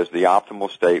state as the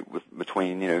optimal state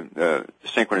between,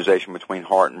 synchronization between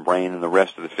heart and brain and the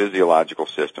rest of the physiological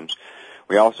systems.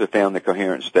 We also found the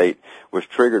coherent state was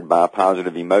triggered by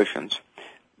positive emotions,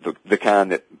 the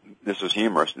kind that, this is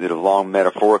humorous, that have long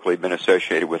metaphorically been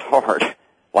associated with heart,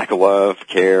 like love,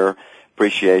 care,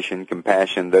 appreciation,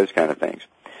 compassion, those kind of things.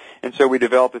 And so we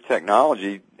developed a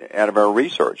technology out of our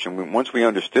research. And once we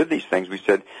understood these things, we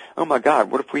said, oh, my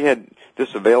God, what if we had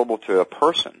this available to a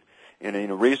person in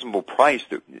a reasonable price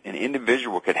that an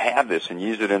individual could have this and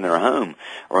use it in their home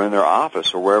or in their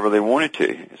office or wherever they wanted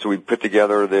to? So we put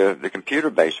together the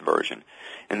computer-based version.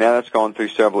 And now that's gone through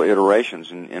several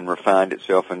iterations and refined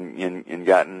itself and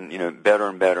gotten, better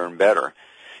and better and better.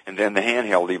 And then the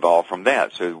handheld evolved from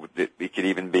that, so that it could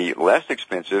even be less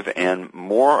expensive and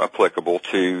more applicable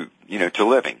to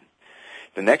living.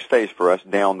 The next phase for us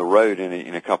down the road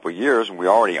in a couple of years, and we're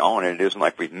already on it, it isn't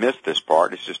like we've missed this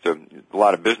part, it's just a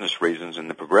lot of business reasons in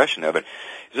the progression of it,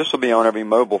 is this will be on every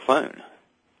mobile phone.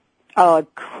 Oh,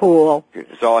 cool.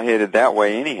 It's all headed that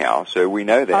way anyhow, so we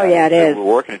know that. Oh, yeah, it is. We're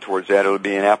working towards that. It'll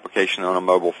be an application on a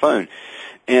mobile phone.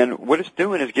 And what it's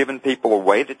doing is giving people a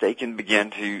way that they can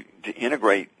begin to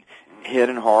integrate head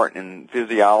and heart and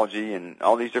physiology and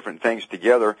all these different things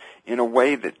together in a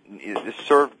way that is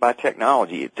served by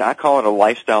technology. I call it a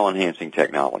lifestyle-enhancing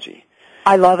technology.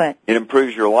 I love it. It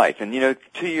improves your life. And,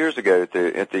 2 years ago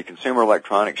at the Consumer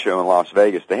Electronics Show in Las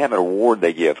Vegas, they have an award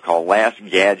they give called Last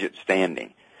Gadget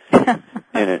Standing.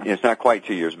 And it's not quite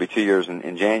 2 years. It'll be 2 years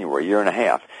in January, a year and a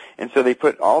half. And so they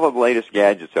put all of the latest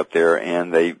gadgets up there,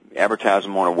 and they advertise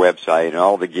them on a website, and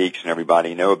all the geeks and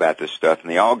everybody know about this stuff, and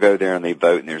they all go there and they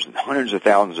vote, and there's hundreds of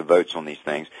thousands of votes on these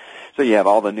things. So you have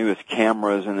all the newest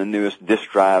cameras and the newest disk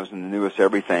drives and the newest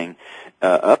everything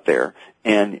up there.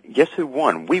 And guess who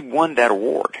won? We won that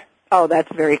award. Oh,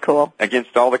 that's very cool.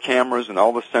 Against all the cameras and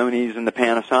all the Sonys and the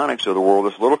Panasonics of the world,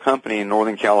 this little company in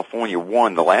Northern California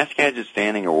won the Last Gadget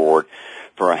Standing Award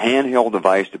for a handheld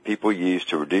device that people use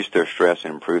to reduce their stress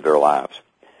and improve their lives.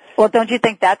 Well, don't you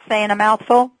think that's saying a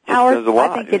mouthful, Howard? It says a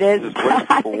lot. I think it is. It's what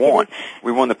people want.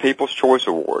 We won the People's Choice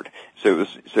Award. So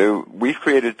we've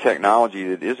created technology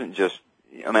that isn't just,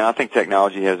 I think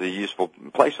technology has a useful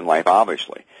place in life,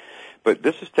 obviously. But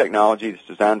this is technology that's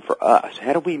designed for us.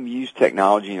 How do we use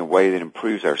technology in a way that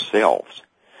improves ourselves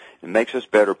and makes us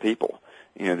better people?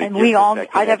 And we all,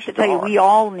 I'd have to tell you, we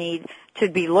all need to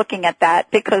be looking at that,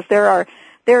 because there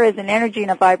is an energy and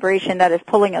a vibration that is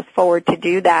pulling us forward to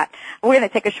do that. We're going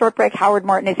to take a short break. Howard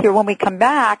Martin is here. When we come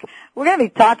back, we're going to be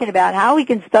talking about how we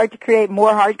can start to create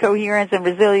more heart coherence and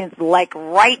resilience like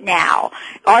right now.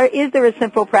 Is there a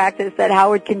simple practice that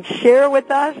Howard can share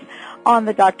with us on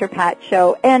the Dr. Pat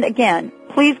Show? And again,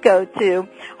 please go to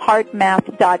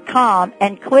HeartMath.com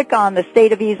and click on the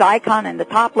State of Ease icon in the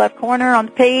top left corner on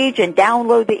the page and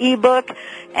download the ebook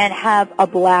and have a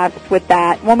blast with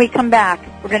that. When we come back,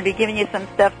 we're going to be giving you some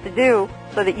stuff to do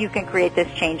so that you can create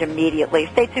this change immediately.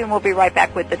 Stay tuned. We'll be right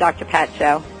back with the Dr. Pat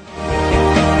Show.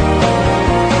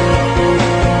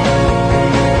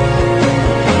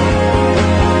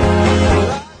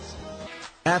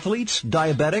 Athletes,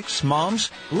 diabetics,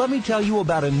 moms, let me tell you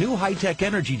about a new high-tech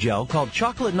energy gel called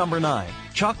Chocolate No. 9.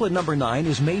 Chocolate No. 9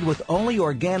 is made with only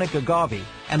organic agave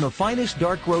and the finest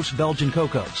dark roast Belgian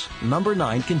cocos. No.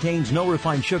 9 contains no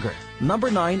refined sugar. No.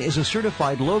 9 is a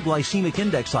certified low glycemic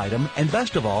index item, and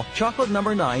best of all, Chocolate No.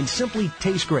 9 simply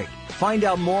tastes great. Find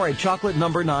out more at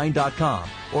chocolatenumber9.com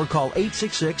or call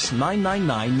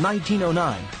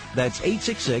 866-999-1909. That's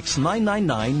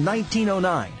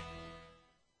 866-999-1909.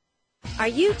 Are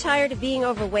you tired of being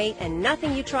overweight and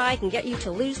nothing you try can get you to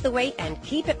lose the weight and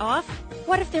keep it off?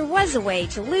 What if there was a way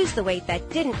to lose the weight that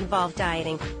didn't involve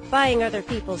dieting, buying other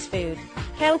people's food,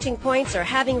 counting points, or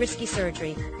having risky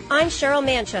surgery? I'm Cheryl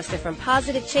Manchester from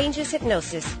Positive Changes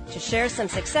Hypnosis to share some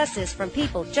successes from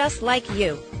people just like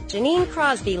you. Janine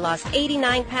Crosby lost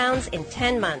 89 pounds in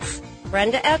 10 months.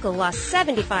 Brenda Eckel lost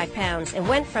 75 pounds and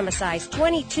went from a size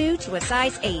 22 to a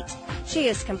size 8. She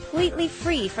is completely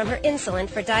free from her insulin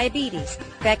for diabetes.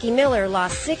 Becky Miller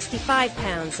lost 65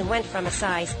 pounds and went from a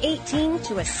size 18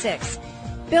 to a 6.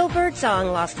 Bill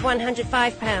Birdsong lost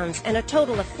 105 pounds and a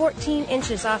total of 14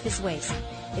 inches off his waist.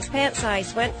 His pant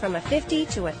size went from a 50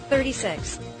 to a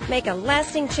 36. Make a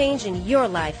lasting change in your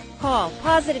life. Call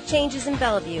Positive Changes in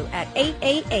Bellevue at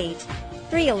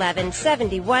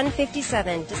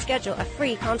 888-311-7157 to schedule a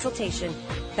free consultation.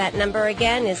 That number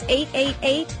again is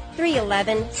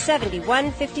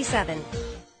 888-311-7157.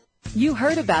 You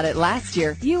heard about it last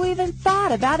year. You even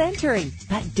thought about entering,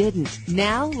 but didn't.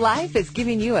 Now, life is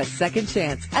giving you a second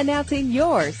chance, announcing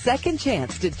your second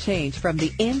chance to change from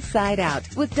the inside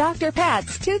out with Dr.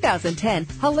 Pat's 2010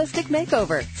 Holistic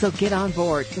Makeover. So get on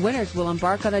board. Winners will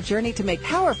embark on a journey to make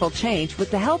powerful change with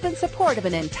the help and support of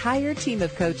an entire team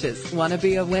of coaches. Want to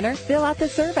be a winner? Fill out the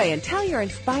survey and tell your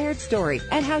inspired story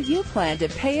and how you plan to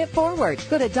pay it forward.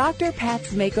 Go to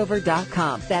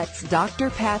drpatsmakeover.com. That's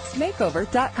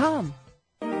drpatsmakeover.com.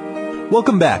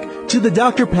 Welcome back to the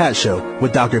Dr. Pat Show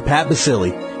with Dr. Pat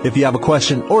Baccili. If you have a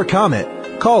question or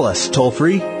comment, call us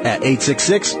toll-free at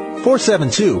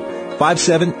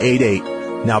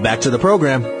 866-472-5788. Now back to the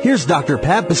program. Here's Dr.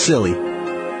 Pat Baccili.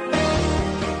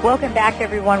 Welcome back,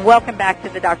 everyone. Welcome back to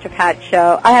the Dr. Pat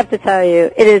Show. I have to tell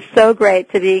you, it is so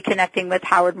great to be connecting with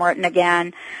Howard Martin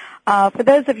again. For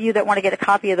those of you that want to get a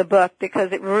copy of the book,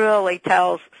 because it really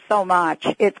tells so much,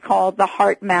 it's called the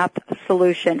HeartMath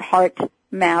Solution,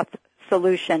 HeartMath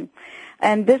Solution.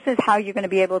 And this is how you're going to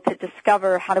be able to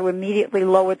discover how to immediately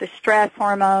lower the stress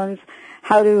hormones,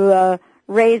 how to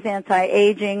raise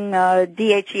anti-aging,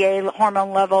 DHEA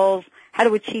hormone levels, how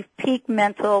to achieve peak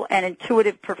mental and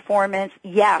intuitive performance.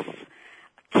 Yes,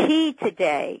 key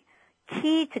today,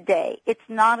 it's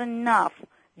not enough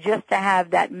just to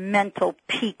have that mental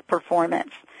peak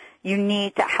performance. You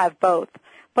need to have both.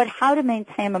 But how to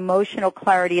maintain emotional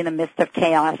clarity in the midst of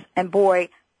chaos. And boy,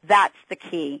 that's the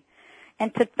key.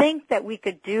 And to think that we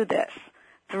could do this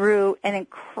through an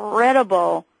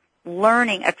incredible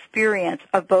learning experience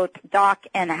of both Doc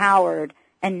and Howard,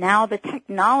 and now the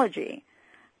technology,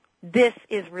 this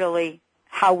is really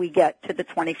how we get to the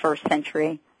 21st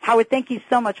century. Howard, thank you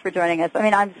so much for joining us. I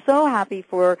mean, I'm so happy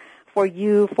for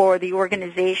you, for the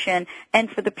organization, and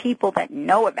for the people that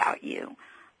know about you.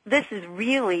 This is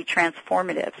really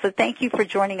transformative. So thank you for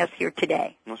joining us here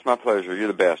today. Well, it's my pleasure. You're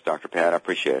the best, Dr. Pat. I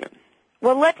appreciate it.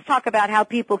 Well, let's talk about how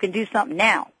people can do something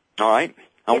now. All right.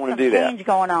 I want to do that. There's some change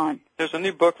going on. There's a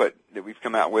new booklet that we've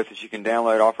come out with that you can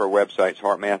download off our websites,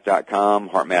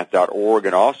 heartmath.com, heartmath.org,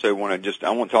 and also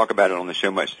I won't talk about it on the show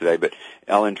much today, but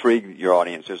I'll intrigue your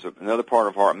audience. There's another part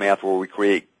of HeartMath where we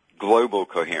create global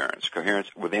coherence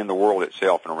within the world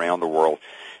itself and around the world.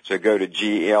 So go to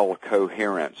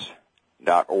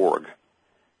glcoherence.org,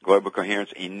 Global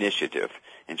Coherence Initiative,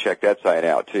 and check that site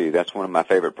out too. That's one of my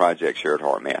favorite projects here at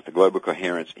HeartMath, the Global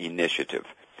Coherence Initiative.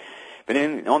 But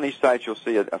on these sites, you'll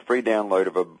see a free download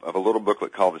of a little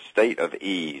booklet called The State of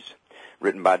Ease,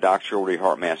 written by Doc Shorty,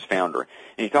 HeartMath's founder.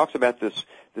 And he talks about this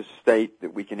state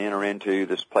that we can enter into,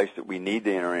 this place that we need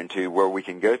to enter into, where we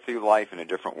can go through life in a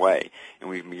different way, and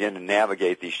we begin to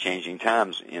navigate these changing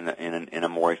times in a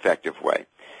more effective way.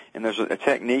 And there's a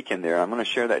technique in there. I'm going to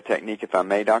share that technique, if I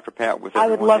may, Dr. Pat, with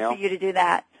everyone now. I would love for you to do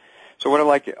that. So what I'd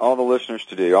like all the listeners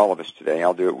to do, all of us today,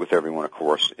 I'll do it with everyone, of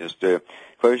course, is to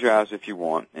close your eyes if you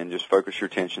want and just focus your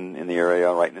attention in the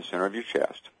area right in the center of your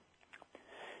chest.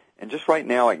 And just right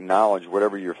now acknowledge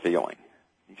whatever you're feeling.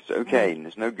 It's okay.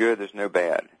 There's no good. There's no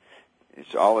bad.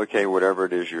 It's all okay, whatever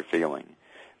it is you're feeling.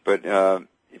 But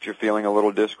if you're feeling a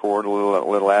little discord, a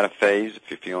little out of phase, if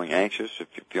you're feeling anxious, if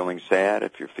you're feeling sad,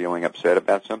 if you're feeling upset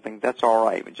about something, that's all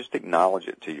right. But just acknowledge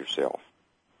it to yourself.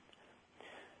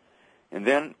 And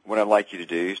then what I'd like you to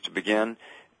do is to begin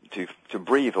to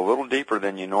breathe a little deeper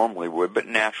than you normally would, but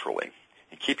naturally.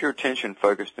 And keep your attention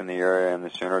focused in the area in the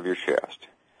center of your chest.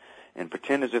 And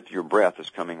pretend as if your breath is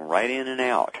coming right in and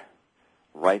out,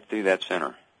 right through that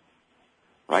center,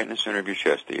 right in the center of your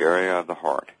chest, the area of the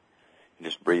heart. And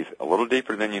just breathe a little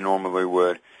deeper than you normally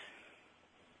would,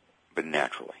 but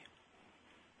naturally.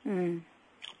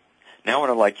 Now what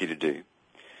I'd like you to do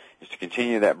is to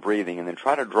continue that breathing and then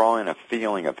try to draw in a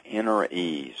feeling of inner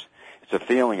ease. It's a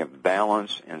feeling of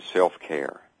balance and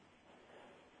self-care.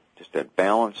 Just that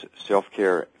balance,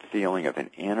 self-care feeling of an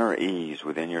inner ease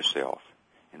within yourself.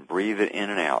 And breathe it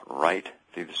in and out right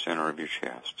through the center of your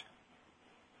chest.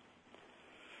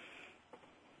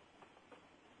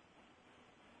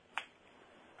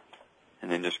 And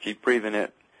then just keep breathing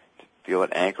it. Feel it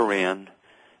anchor in.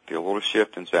 Feel a little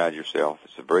shift inside yourself.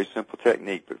 It's a very simple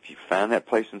technique, but if you find that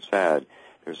place inside,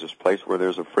 there's this place where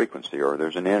there's a frequency or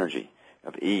there's an energy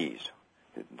of ease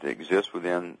that exists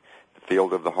within the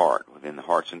field of the heart, within the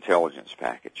heart's intelligence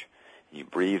package. You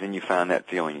breathe and you find that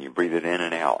feeling, and you breathe it in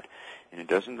and out. And it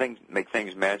doesn't make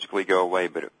things magically go away,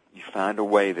 but you find a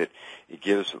way that it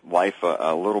gives life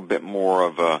a little bit more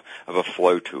of a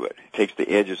flow to it. It takes the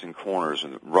edges and corners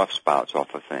and the rough spots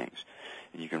off of things.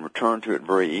 And you can return to it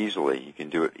very easily. You can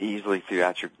do it easily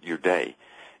throughout your day.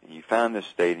 And you find this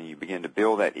state and you begin to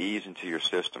build that ease into your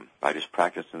system by just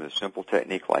practicing this simple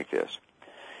technique like this.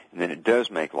 And then it does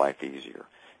make life easier.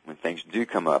 When things do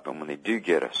come up and when they do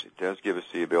get us, it does give us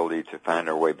the ability to find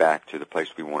our way back to the place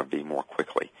we want to be more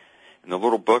quickly. And the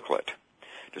little booklet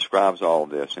describes all of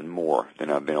this and more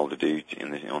than I've been able to do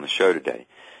on the show today.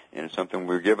 And it's something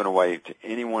we're giving away to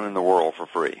anyone in the world for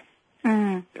free.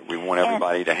 That we want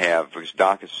everybody to have, because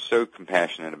Doc is so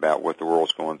compassionate about what the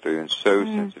world's going through and so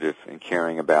sensitive and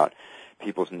caring about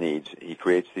people's needs. He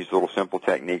creates these little simple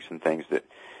techniques and things that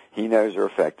he knows are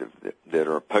effective, that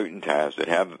are potentized, that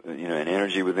have an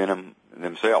energy within them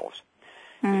themselves.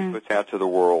 He puts out to the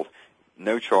world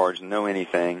no charge, no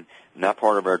anything, not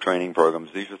part of our training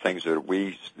programs. These are things that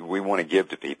we want to give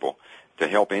to people to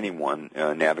help anyone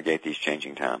navigate these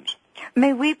changing times.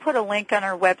 May we put a link on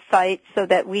our website so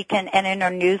that we can, and in our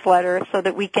newsletter, so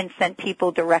that we can send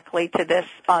people directly to this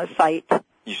site?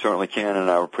 You certainly can, and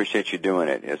I appreciate you doing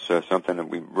it. It's something that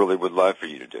we really would love for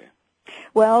you to do.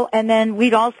 Well, and then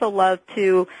we'd also love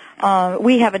to,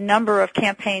 we have a number of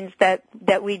campaigns that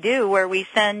we do where we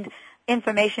send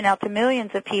information out to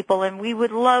millions of people, and we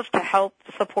would love to help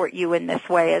support you in this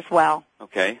way as well.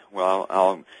 Okay. Well,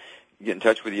 I'll get in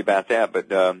touch with you about that, but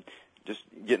just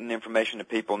getting information to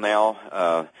people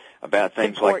now about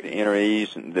things like the inner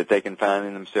ease that they can find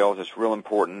in themselves is real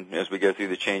important as we go through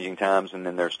the changing times. And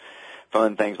then there's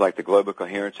fun things like the Global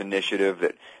Coherence Initiative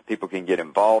that people can get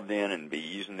involved in and be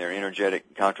using their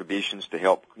energetic contributions to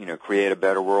help, create a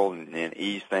better world and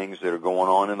ease things that are going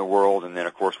on in the world. And then,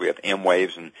 of course, we have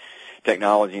M-Waves and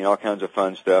technology and all kinds of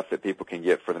fun stuff that people can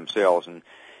get for themselves. And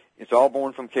it's all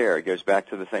born from care. It goes back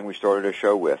to the thing we started our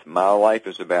show with. My life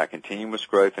is about continuous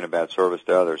growth and about service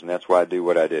to others, and that's why I do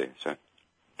what I do.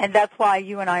 And that's why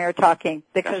you and I are talking,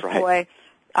 because, right. Boy,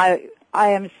 I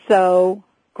am so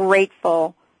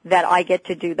grateful that I get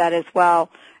to do that as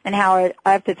well. And Howard,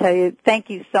 I have to tell you,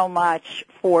 thank you so much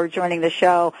for joining the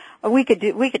show. We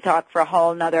could talk for a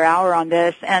whole another hour on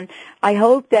this, and I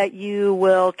hope that you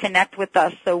will connect with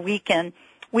us so we can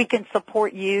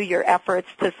support you, your efforts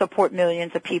to support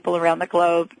millions of people around the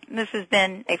globe. This has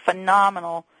been a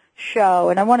phenomenal show,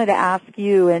 and I wanted to ask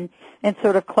you in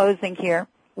sort of closing here,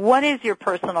 what is your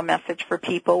personal message for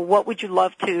people? What would you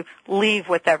love to leave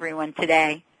with everyone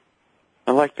today?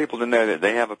 I'd like people to know that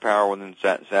they have a power within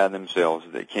inside themselves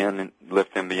that can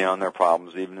lift them beyond their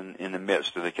problems, even in the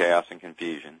midst of the chaos and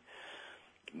confusion.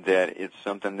 That it's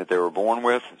something that they were born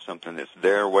with, something that's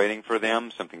there waiting for them,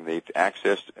 something they've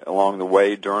accessed along the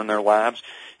way during their lives,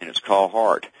 and it's called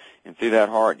heart. And through that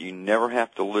heart, you never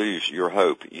have to lose your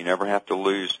hope. You never have to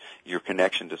lose your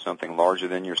connection to something larger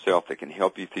than yourself that can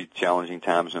help you through challenging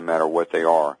times no matter what they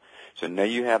are. So know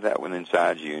you have that within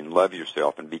inside you, and love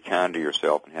yourself and be kind to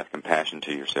yourself and have compassion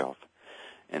to yourself.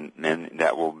 And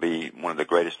that will be one of the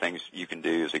greatest things you can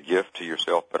do as a gift to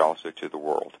yourself but also to the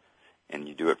world. And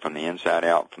you do it from the inside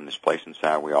out, from this place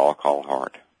inside we all call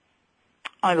heart.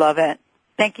 I love it.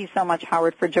 Thank you so much,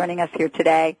 Howard, for joining us here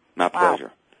today. My pleasure.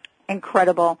 Wow.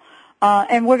 Incredible.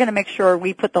 And we're going to make sure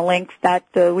we put the links that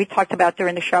we talked about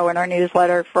during the show in our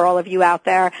newsletter for all of you out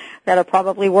there that are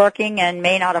probably working and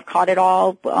may not have caught it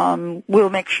all. We'll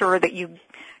make sure that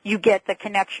you get the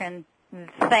connection.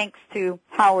 Thanks to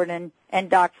Howard and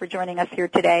Doc for joining us here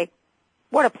today.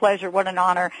 What a pleasure. What an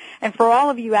honor. And for all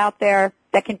of you out there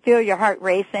that can feel your heart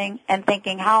racing and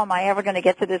thinking, how am I ever going to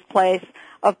get to this place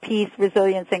of peace,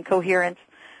 resilience, and coherence?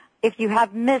 If you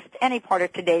have missed any part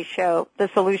of today's show, the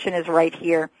solution is right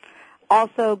here.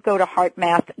 Also, go to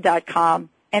HeartMath.com.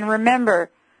 And remember,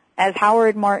 as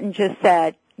Howard Martin just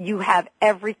said, you have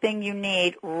everything you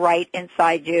need right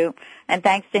inside you. And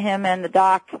thanks to him and the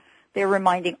doc, they're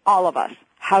reminding all of us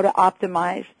how to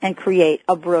optimize and create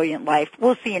a brilliant life.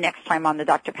 We'll see you next time on the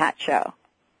Dr. Pat Show.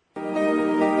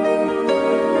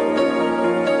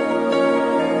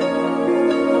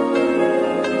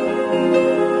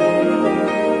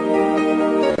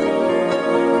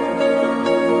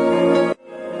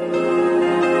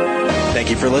 Thank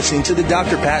you for listening to The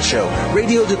Dr. Pat Show,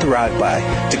 radio to thrive by.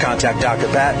 To contact Dr.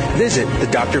 Pat, visit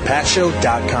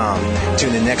thedrpatshow.com.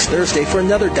 Tune in next Thursday for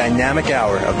another dynamic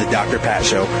hour of The Dr. Pat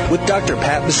Show with Dr.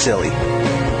 Pat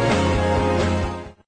Basile.